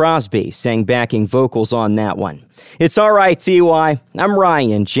 David Crosby sang backing vocals on that one. It's RITY. I'm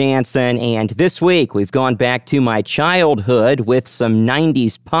Ryan Jansen, and this week we've gone back to my childhood with some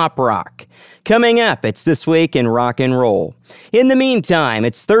 90s pop rock. Coming up, it's This Week in Rock and Roll. In the meantime,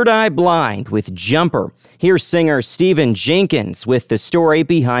 it's Third Eye Blind with Jumper. Here's singer Stephen Jenkins with the story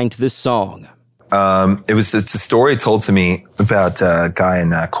behind the song. It's a story told to me about a guy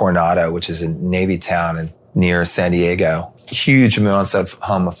in Coronado, which is a Navy town near San Diego. Huge amounts of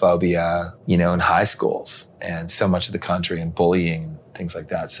homophobia, in high schools and so much of the country, and bullying and things like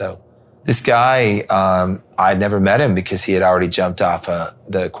that. So this guy, I'd never met him because he had already jumped off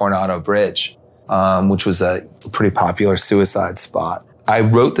the Coronado Bridge, which was a pretty popular suicide spot. I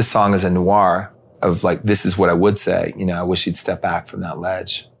wrote the song as a noir of this is what I would say. I wish you'd step back from that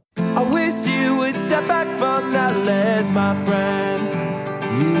ledge. I wish you would step back from that ledge, my friend.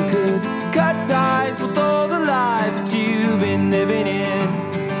 You could cut ties with all the lies that you've been living in.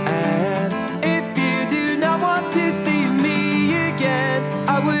 And if you do not want to see me again,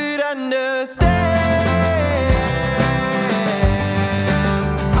 I would understand.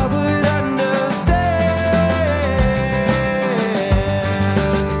 I would understand.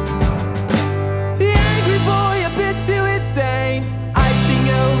 The angry boy, a bit too insane, icing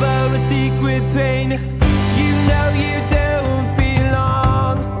over a secret pain. You know you don't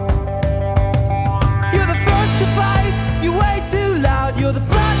belong. You're the first to fight, you're way too loud. You're the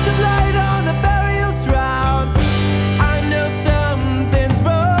flash of light on a burial shroud. I know something's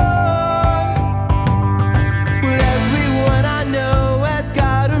wrong. Well, everyone I know has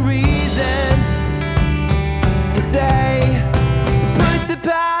got a reason to say, put the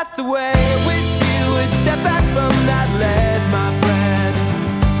past away. I wish you would step back from that ledge, my friend.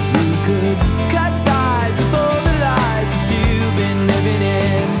 You could cut ties with all the lies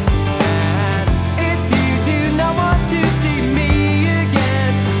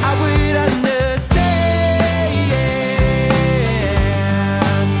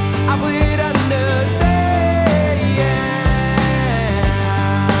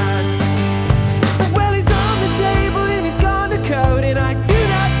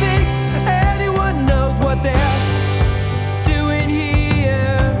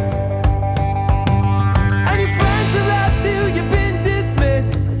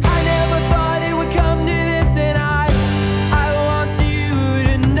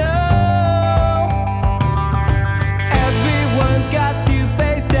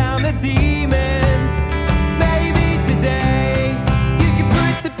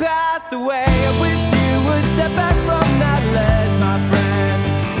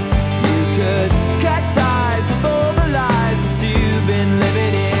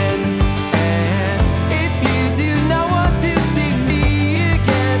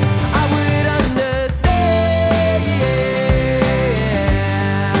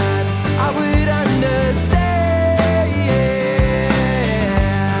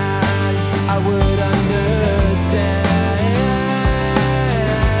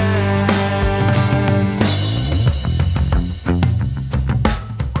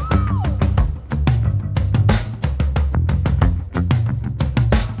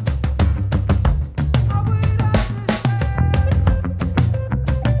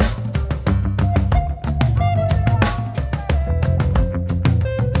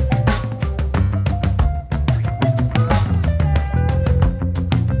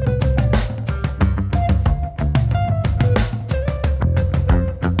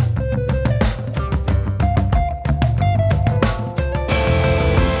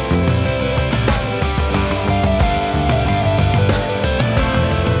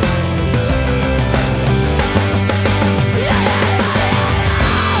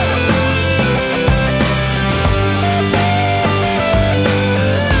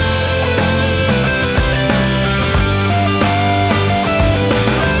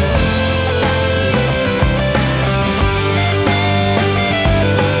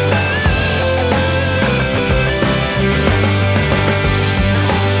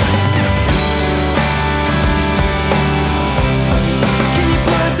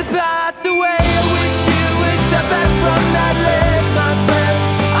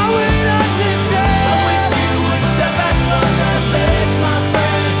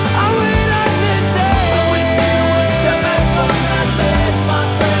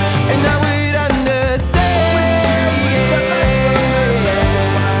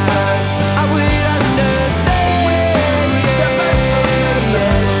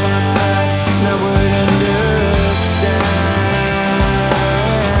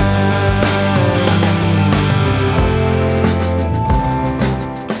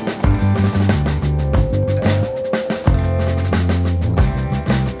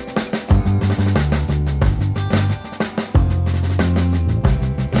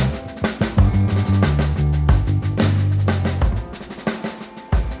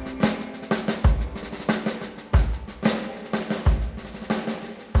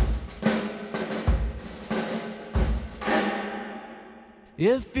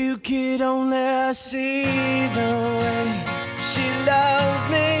If you could only see the way she loves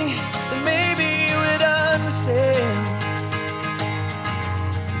me, then maybe you would understand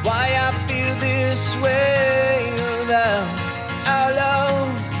why I feel this way about our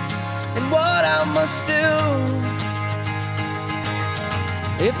love and what I must do.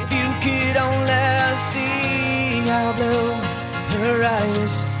 If you could only see how blue her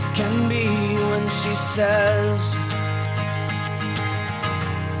eyes can be when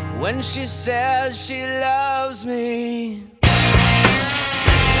she says she loves me.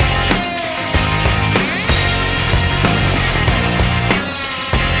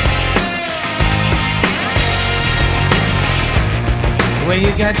 Well,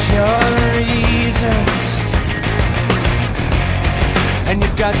 you got your reasons and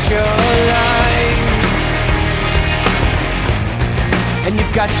you've got your lies and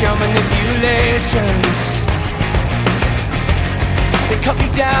you've got your manipulations. They cut me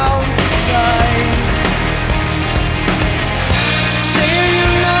down to size. Say you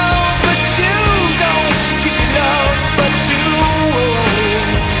love, but you don't. You keep your love, but you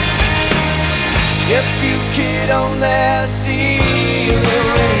won't. If you could only see the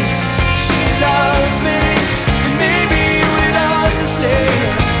way she loves me, maybe you would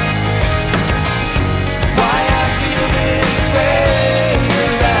understand why I feel this way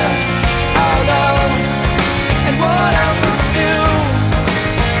about our love and what I must do.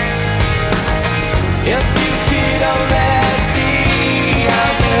 If you could only see how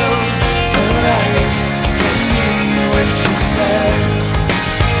blue her eyes can be when she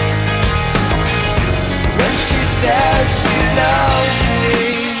says she loves me.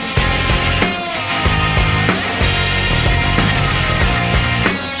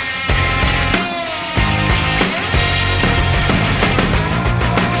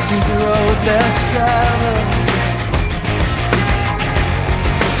 Seems the road less traveled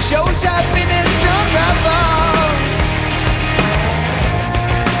shows happiness unraveled,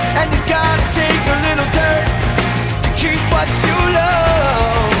 and you gotta take a little dirt to keep what you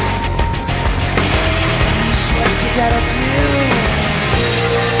love. What you gotta do?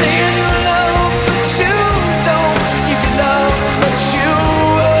 Saying you love, but you don't. You can love, but you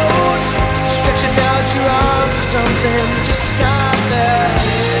won't. Stretching out your arms or something, just stop there.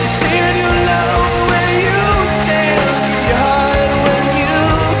 Saying you love where you stand, your heart when you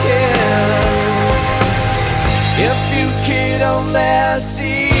can. If you could only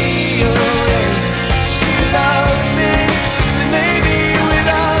see the way she loves me, then maybe you would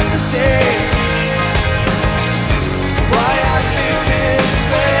understand why I feel this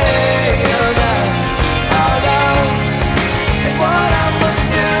way about our love and what I must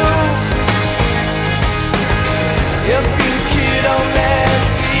do. If you could only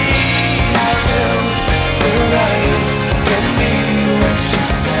see how blue her eyes can be when she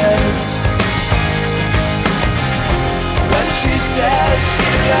says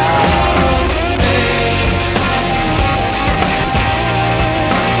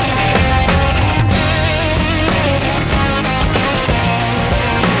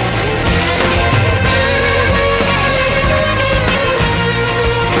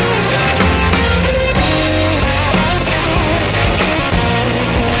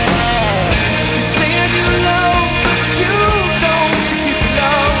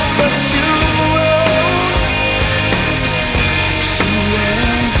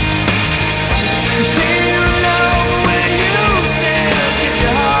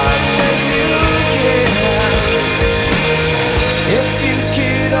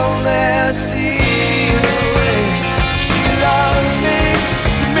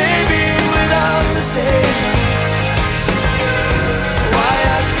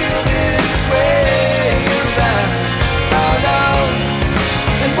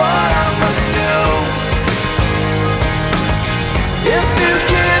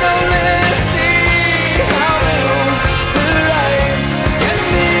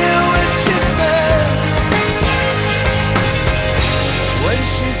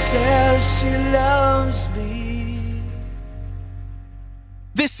she loves me.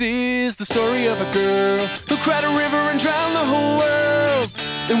 This is the story of a girl who cried a river and drowned the whole world.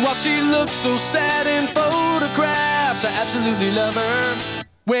 And while she looks so sad in photographs, I absolutely love her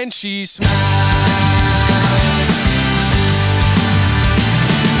when she smiles.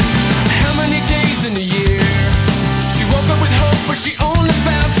 How many days in a year she woke up with hope, but she only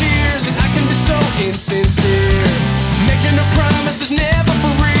found tears? And I can be so insincere, making her promises never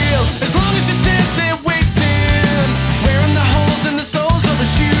for real. As long as she stands there waiting, wearing the holes in the soles of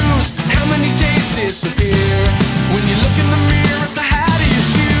her shoes. How many days disappear when you look in the mirror? So how do your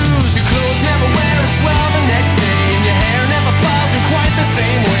shoes? Your clothes never wear as well the next day, and your hair never falls in quite the same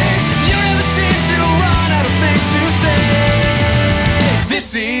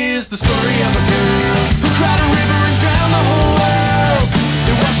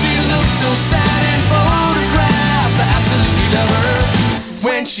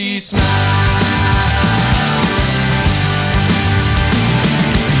when she smiles.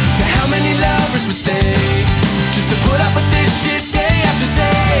 Now how many lovers would stay just to put up with this shit day after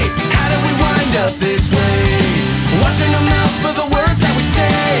day? How did we wind up this way? Watching our mouths for the words that we say.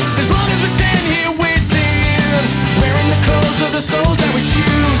 As long as we stand here waiting, wearing the clothes of the souls that we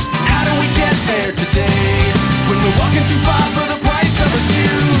choose. How do we get there today when we're walking too far for the price of our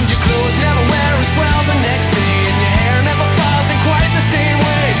shoes? Your clothes never wear as well the next day, and your hair never falls in quite the same way.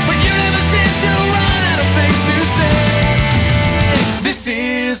 But you never seem to run out of things to say. This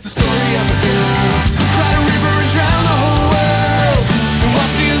is the story of a girl who cried a river and drowned the whole world. And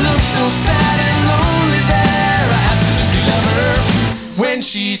while she looks so sad and lonely there, I absolutely love her when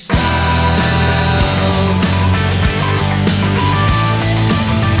she smiles.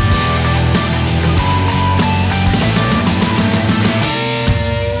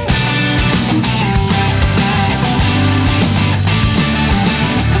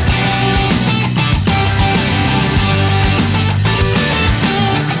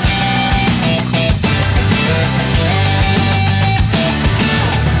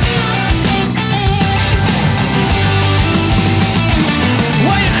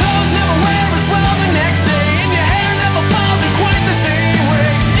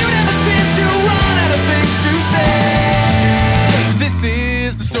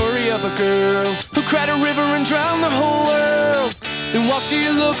 She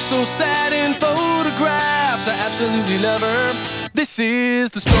looks so sad in photographs, I absolutely love her. This is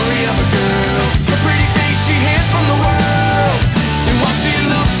the story of a girl, a pretty face she hid from the world. And while she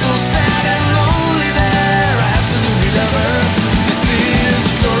looks so sad and lonely there, I absolutely love her. This is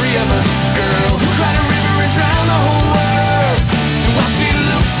the story of a girl who cried a river and drowned the whole world. And while she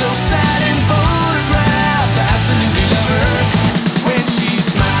looks so sad in photographs, I absolutely love her when she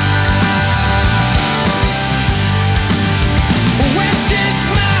smiles.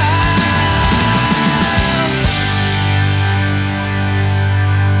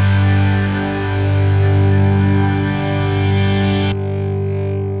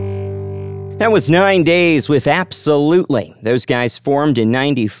 That was 9 Days with Absolutely. Those guys formed in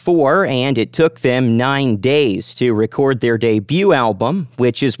 '94, and it took them 9 days to record their debut album,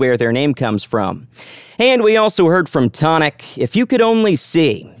 which is where their name comes from. And we also heard from Tonic, If You Could Only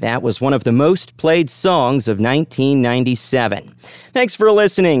See. That was one of the most played songs of 1997. Thanks for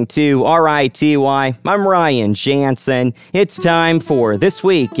listening to RITY. I'm Ryan Jansen. It's time for This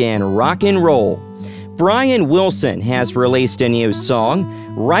Week in Rock and Roll. Brian Wilson has released a new song,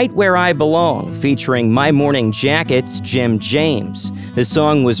 Right Where I Belong, featuring My Morning Jacket's Jim James. The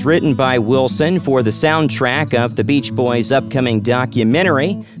song was written by Wilson for the soundtrack of the Beach Boys' upcoming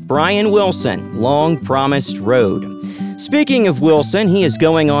documentary, Brian Wilson, Long Promised Road. Speaking of Wilson, he is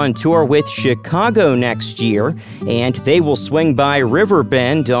going on tour with Chicago next year, and they will swing by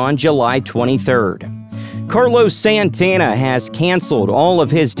Riverbend on July 23rd. Carlos Santana has canceled all of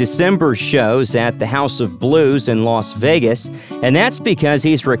his December shows at the House of Blues in Las Vegas, and that's because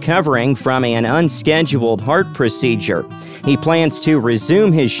he's recovering from an unscheduled heart procedure. He plans to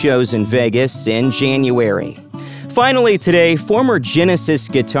resume his shows in Vegas in January. Finally today, former Genesis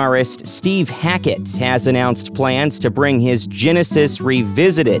guitarist Steve Hackett has announced plans to bring his Genesis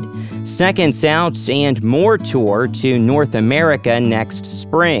Revisited, Seconds Out, and More tour to North America next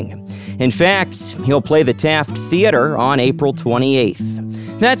spring. In fact, he'll play the Taft Theater on April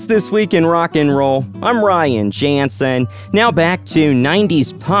 28th. That's This Week in Rock and Roll. I'm Ryan Jansen. Now back to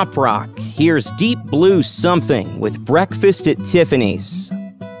 90s pop rock. Here's Deep Blue Something with Breakfast at Tiffany's.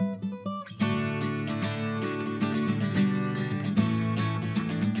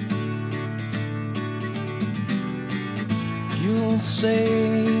 You'll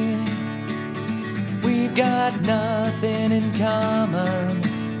say we've got nothing in common,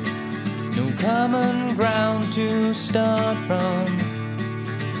 no common ground to start from,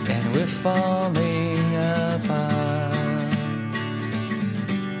 and we're falling apart.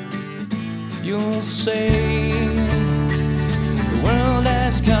 You'll say the world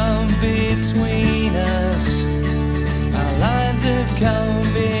has come between us, our lives have come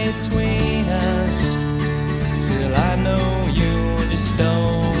between us. Still I know you just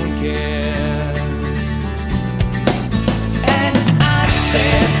don't care. And I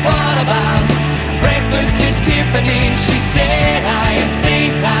said, what about breakfast at Tiffany's? She said, I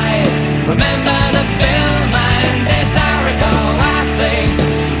think I remember the film, and as I recall, I think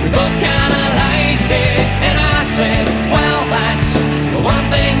we both kinda liked it. And I said, well, that's the one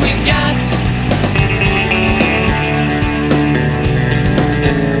thing we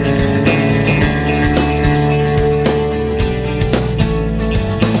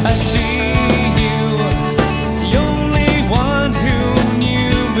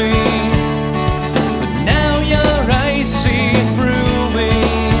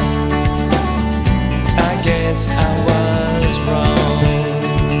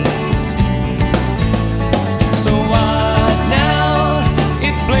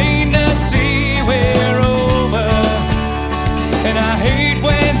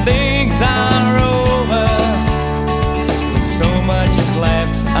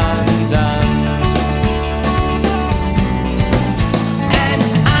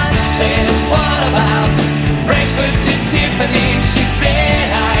said, what about breakfast at Tiffany? She said,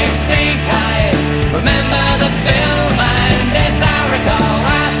 I think I remember the film, and as I recall,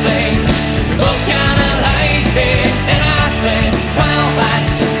 I think we both kinda liked it. And I said, well,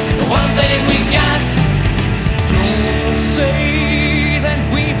 that's the one thing we got. You'll say that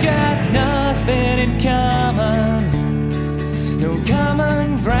we've got nothing in common, no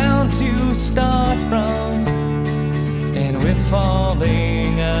common ground to start from, and we're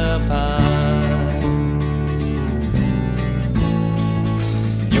falling apart.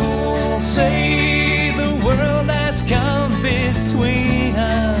 You'll say the world has come between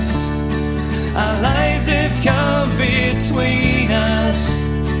us, our lives have come between us.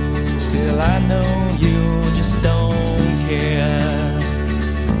 Still I know you just don't care.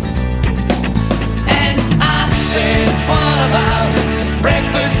 And I said, what about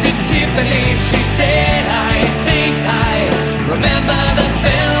breakfast at Tiffany? She said, I think I remember the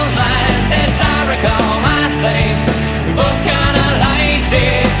film, and as I recall, I think we both kinda liked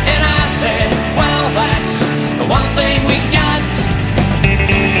it. And I said, well, that's the one thing we got.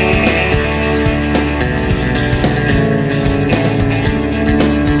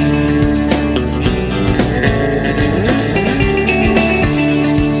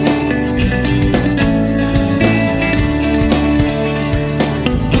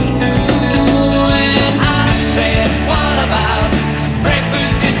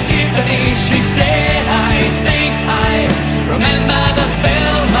 She said, I think I remember the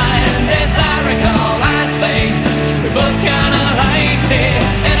film, and as I recall, I think we both kinda liked it.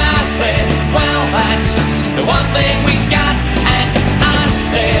 And I said, well, that's the one thing we got. And I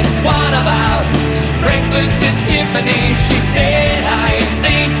said, what about breakfast at Tiffany? She said, I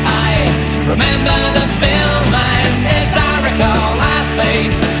think I remember the film, and as I recall, I think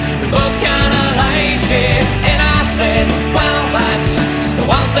we both kinda liked it. And I said, well, that's the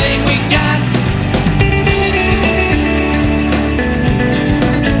one thing we got.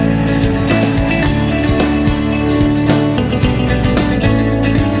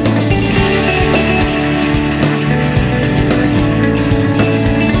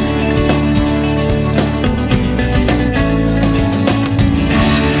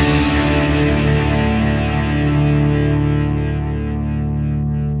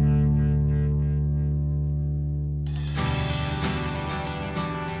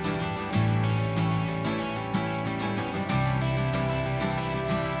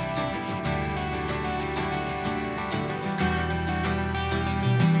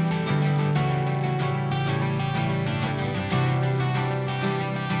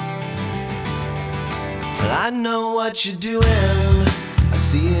 I know what you're doing, I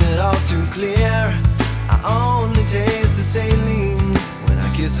see it all too clear. I only taste the saline when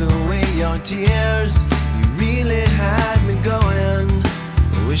I kiss away your tears. You really had me going,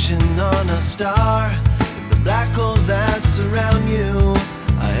 wishing on a star. But the black holes that surround you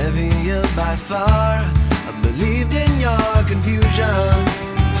are heavier by far. I believed in your confusion,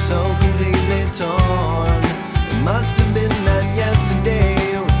 you were so completely torn. It must have been that yesterday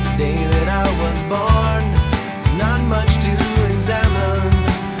was the day that I was born. Not much to examine,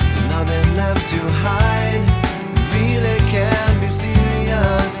 nothing left to hide. You really can't be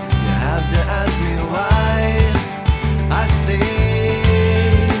serious, you have to ask me why. I say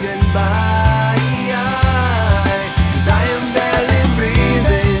goodbye, 'cause I am barely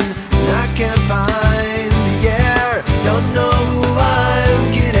breathing, and I can't find the air. Don't know who I'm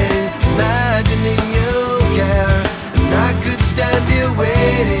kidding, imagining you care. And I could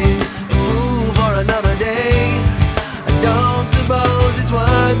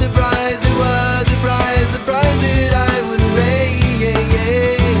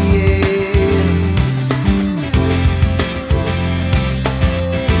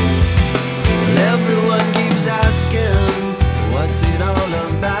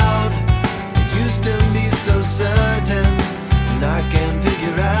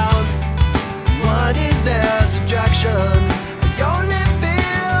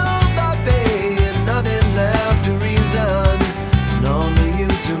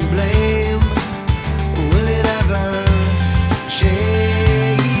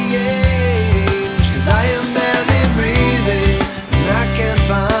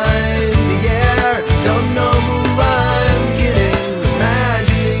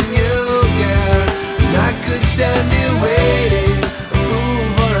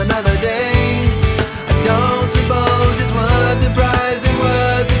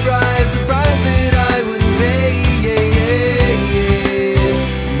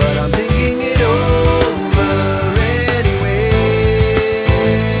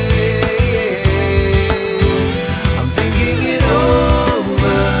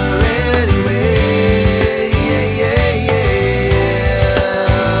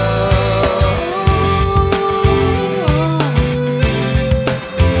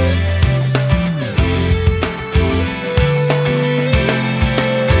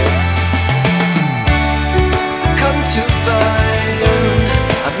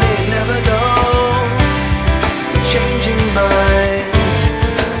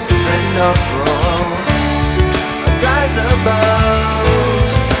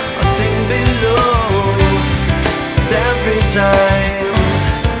time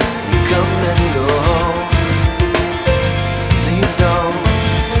you come and go. Please don't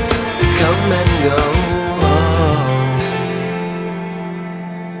come and go.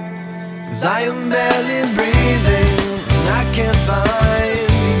 'Cause I am barely breathing and I can't find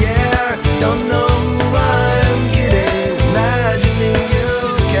the air. Don't know who I'm kidding, imagining you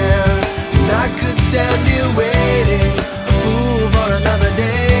care. And I could stand here waiting, a fool for another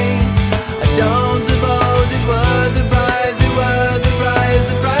day. I don't suppose it's worth the price, it's worth the price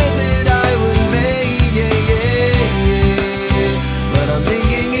that I would pay. Yeah, yeah, yeah. But I'm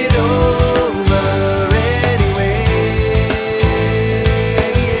thinking it over anyway.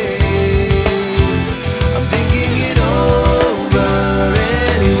 Yeah. I'm thinking it over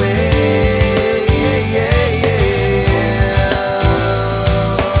anyway. Yeah, yeah, yeah.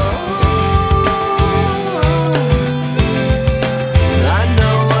 I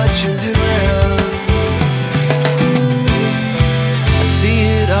know what you're doing. I see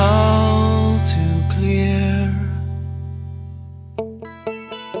it all too clear.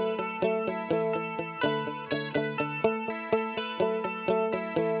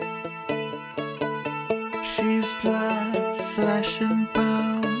 She's blood, flesh and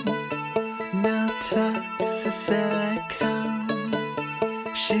bone, no tucks or silicone.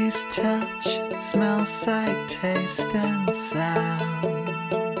 She's touch, smell, sight, taste and sound.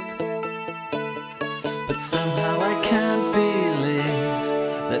 But somehow I can't believe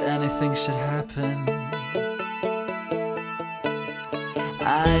that anything should happen.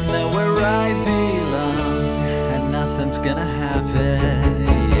 I know where I belong and nothing's gonna happen.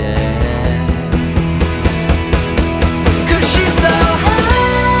 Yeah. 'Cause she's so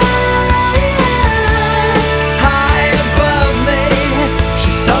high above me.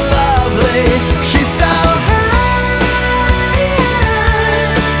 She's so lovely. She's so high,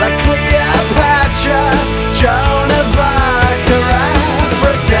 like Cleopatra, Joan of Arc, or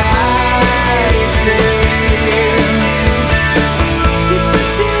Aphrodite.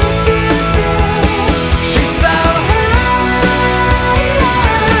 She's so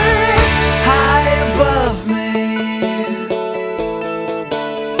high above me.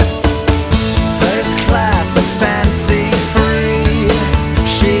 First class and fancy free.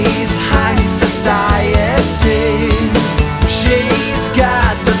 She's high society. She's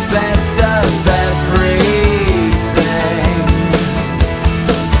got the best of everything.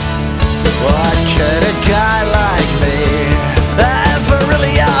 What could a guy like me ever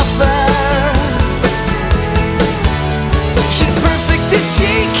really offer? She's perfect as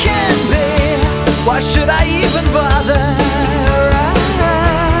she can be. Why should I even bother?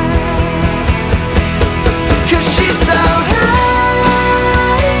 'Cause she's so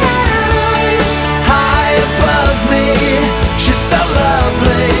high above me. She's so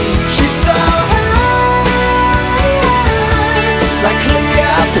lovely. She's so high, like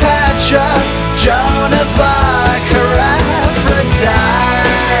Cleopatra, Joan of Arc, or Aphrodite.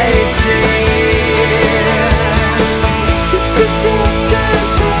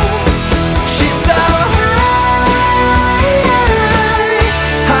 She's so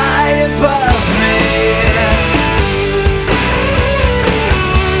high above me.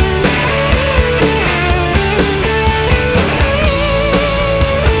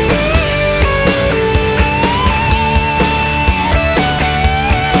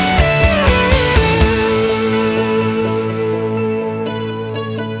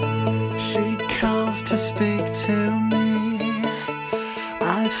 She calls to speak to me.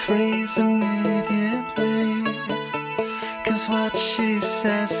 I freeze immediately. 'Cause what she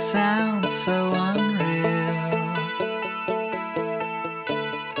says sounds so unreal.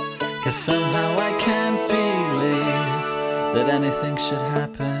 'Cause somehow I can't believe that anything should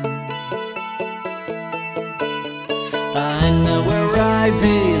happen. I know where I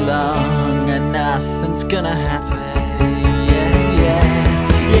belong and nothing's gonna happen. Yeah, yeah,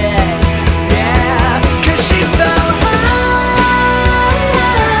 yeah, yeah. 'Cause she's so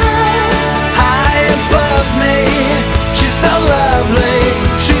high above me. She's so lovely.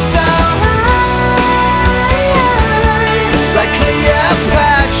 She's so high, like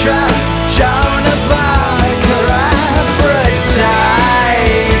Cleopatra, Joan of Arc, or Aphrodite.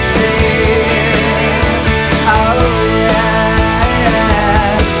 Oh yeah,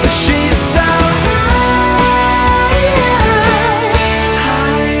 yeah. She's so high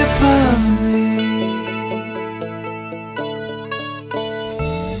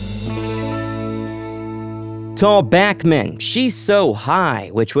Tall Bachman, She's So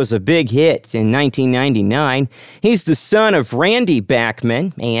High, which was a big hit in 1999. He's the son of Randy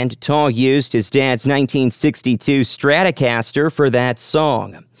Bachman, and Tall used his dad's 1962 Stratocaster for that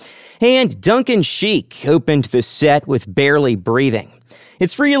song. And Duncan Sheik opened the set with Barely Breathing.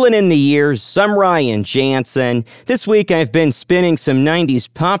 It's Reelin' in the Years. I'm Ryan Jansen. This week I've been spinning some 90s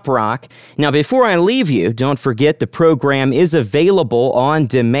pop rock. Now before I leave you, don't forget the program is available on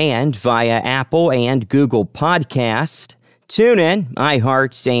demand via Apple and Google Podcast. TuneIn,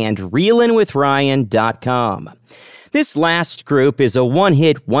 iHeart, and ReelinWithRyan.com. This last group is a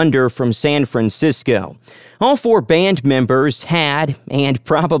one-hit wonder from San Francisco. All four band members had, and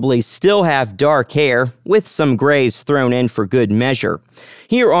probably still have, dark hair, with some grays thrown in for good measure.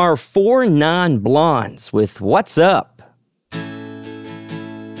 Here are four non-blondes with What's Up?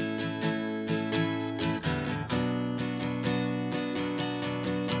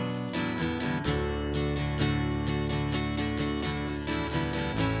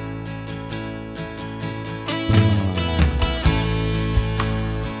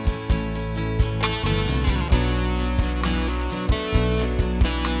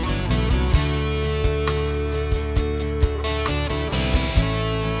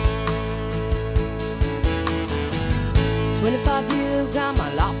 25 years and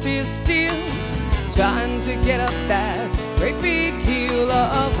my life is still trying to get up that great big hill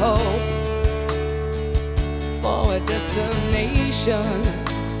of hope for a destination.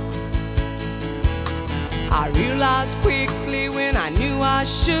 I realized quickly when I knew I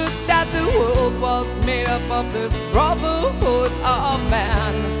should that the world was made up of this brotherhood of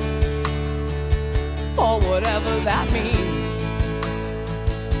man, for whatever that means.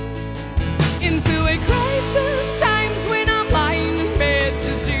 Into a crisis times when I'm lying in bed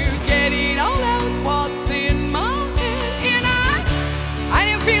just to get it all out what's in my head. And I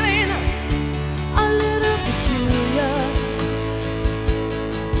am feeling a little peculiar.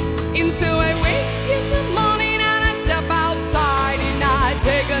 And so I wake in the morning and I step outside and I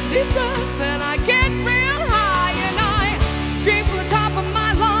take a deep breath and I get real high and I scream from the top of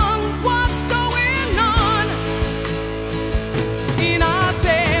my lungs, what's going on? And I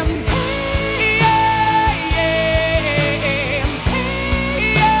say,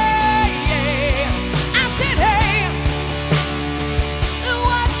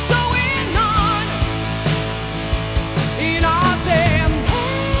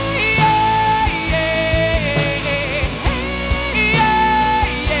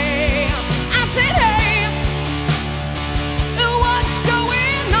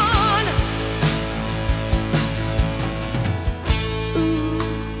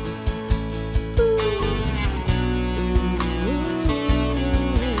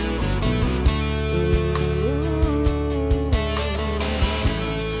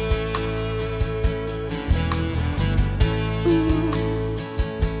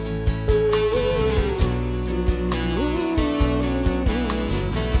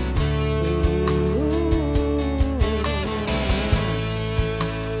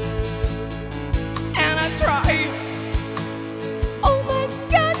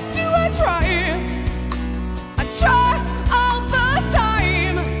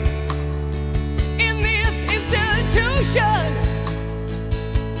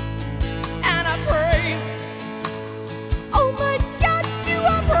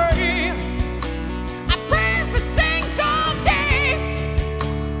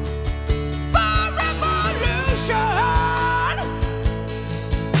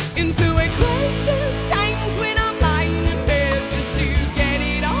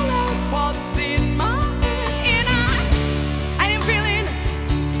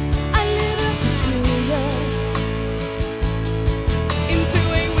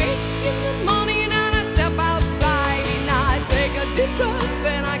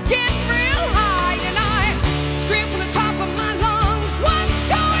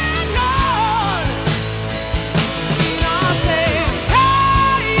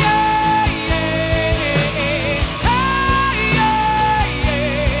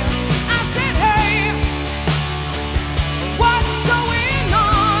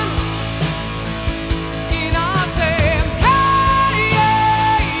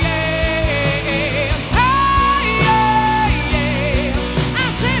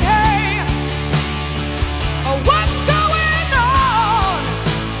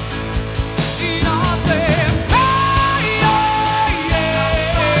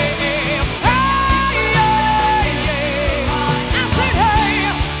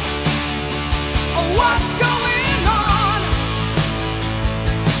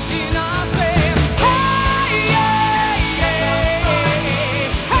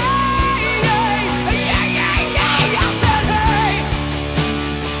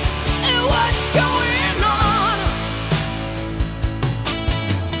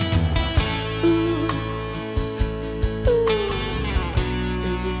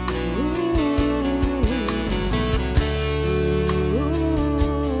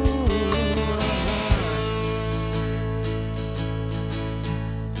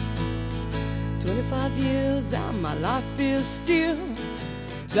 we're still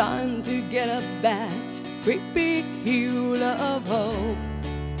trying to get up that great big hill of hope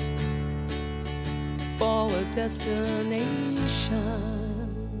for a destination.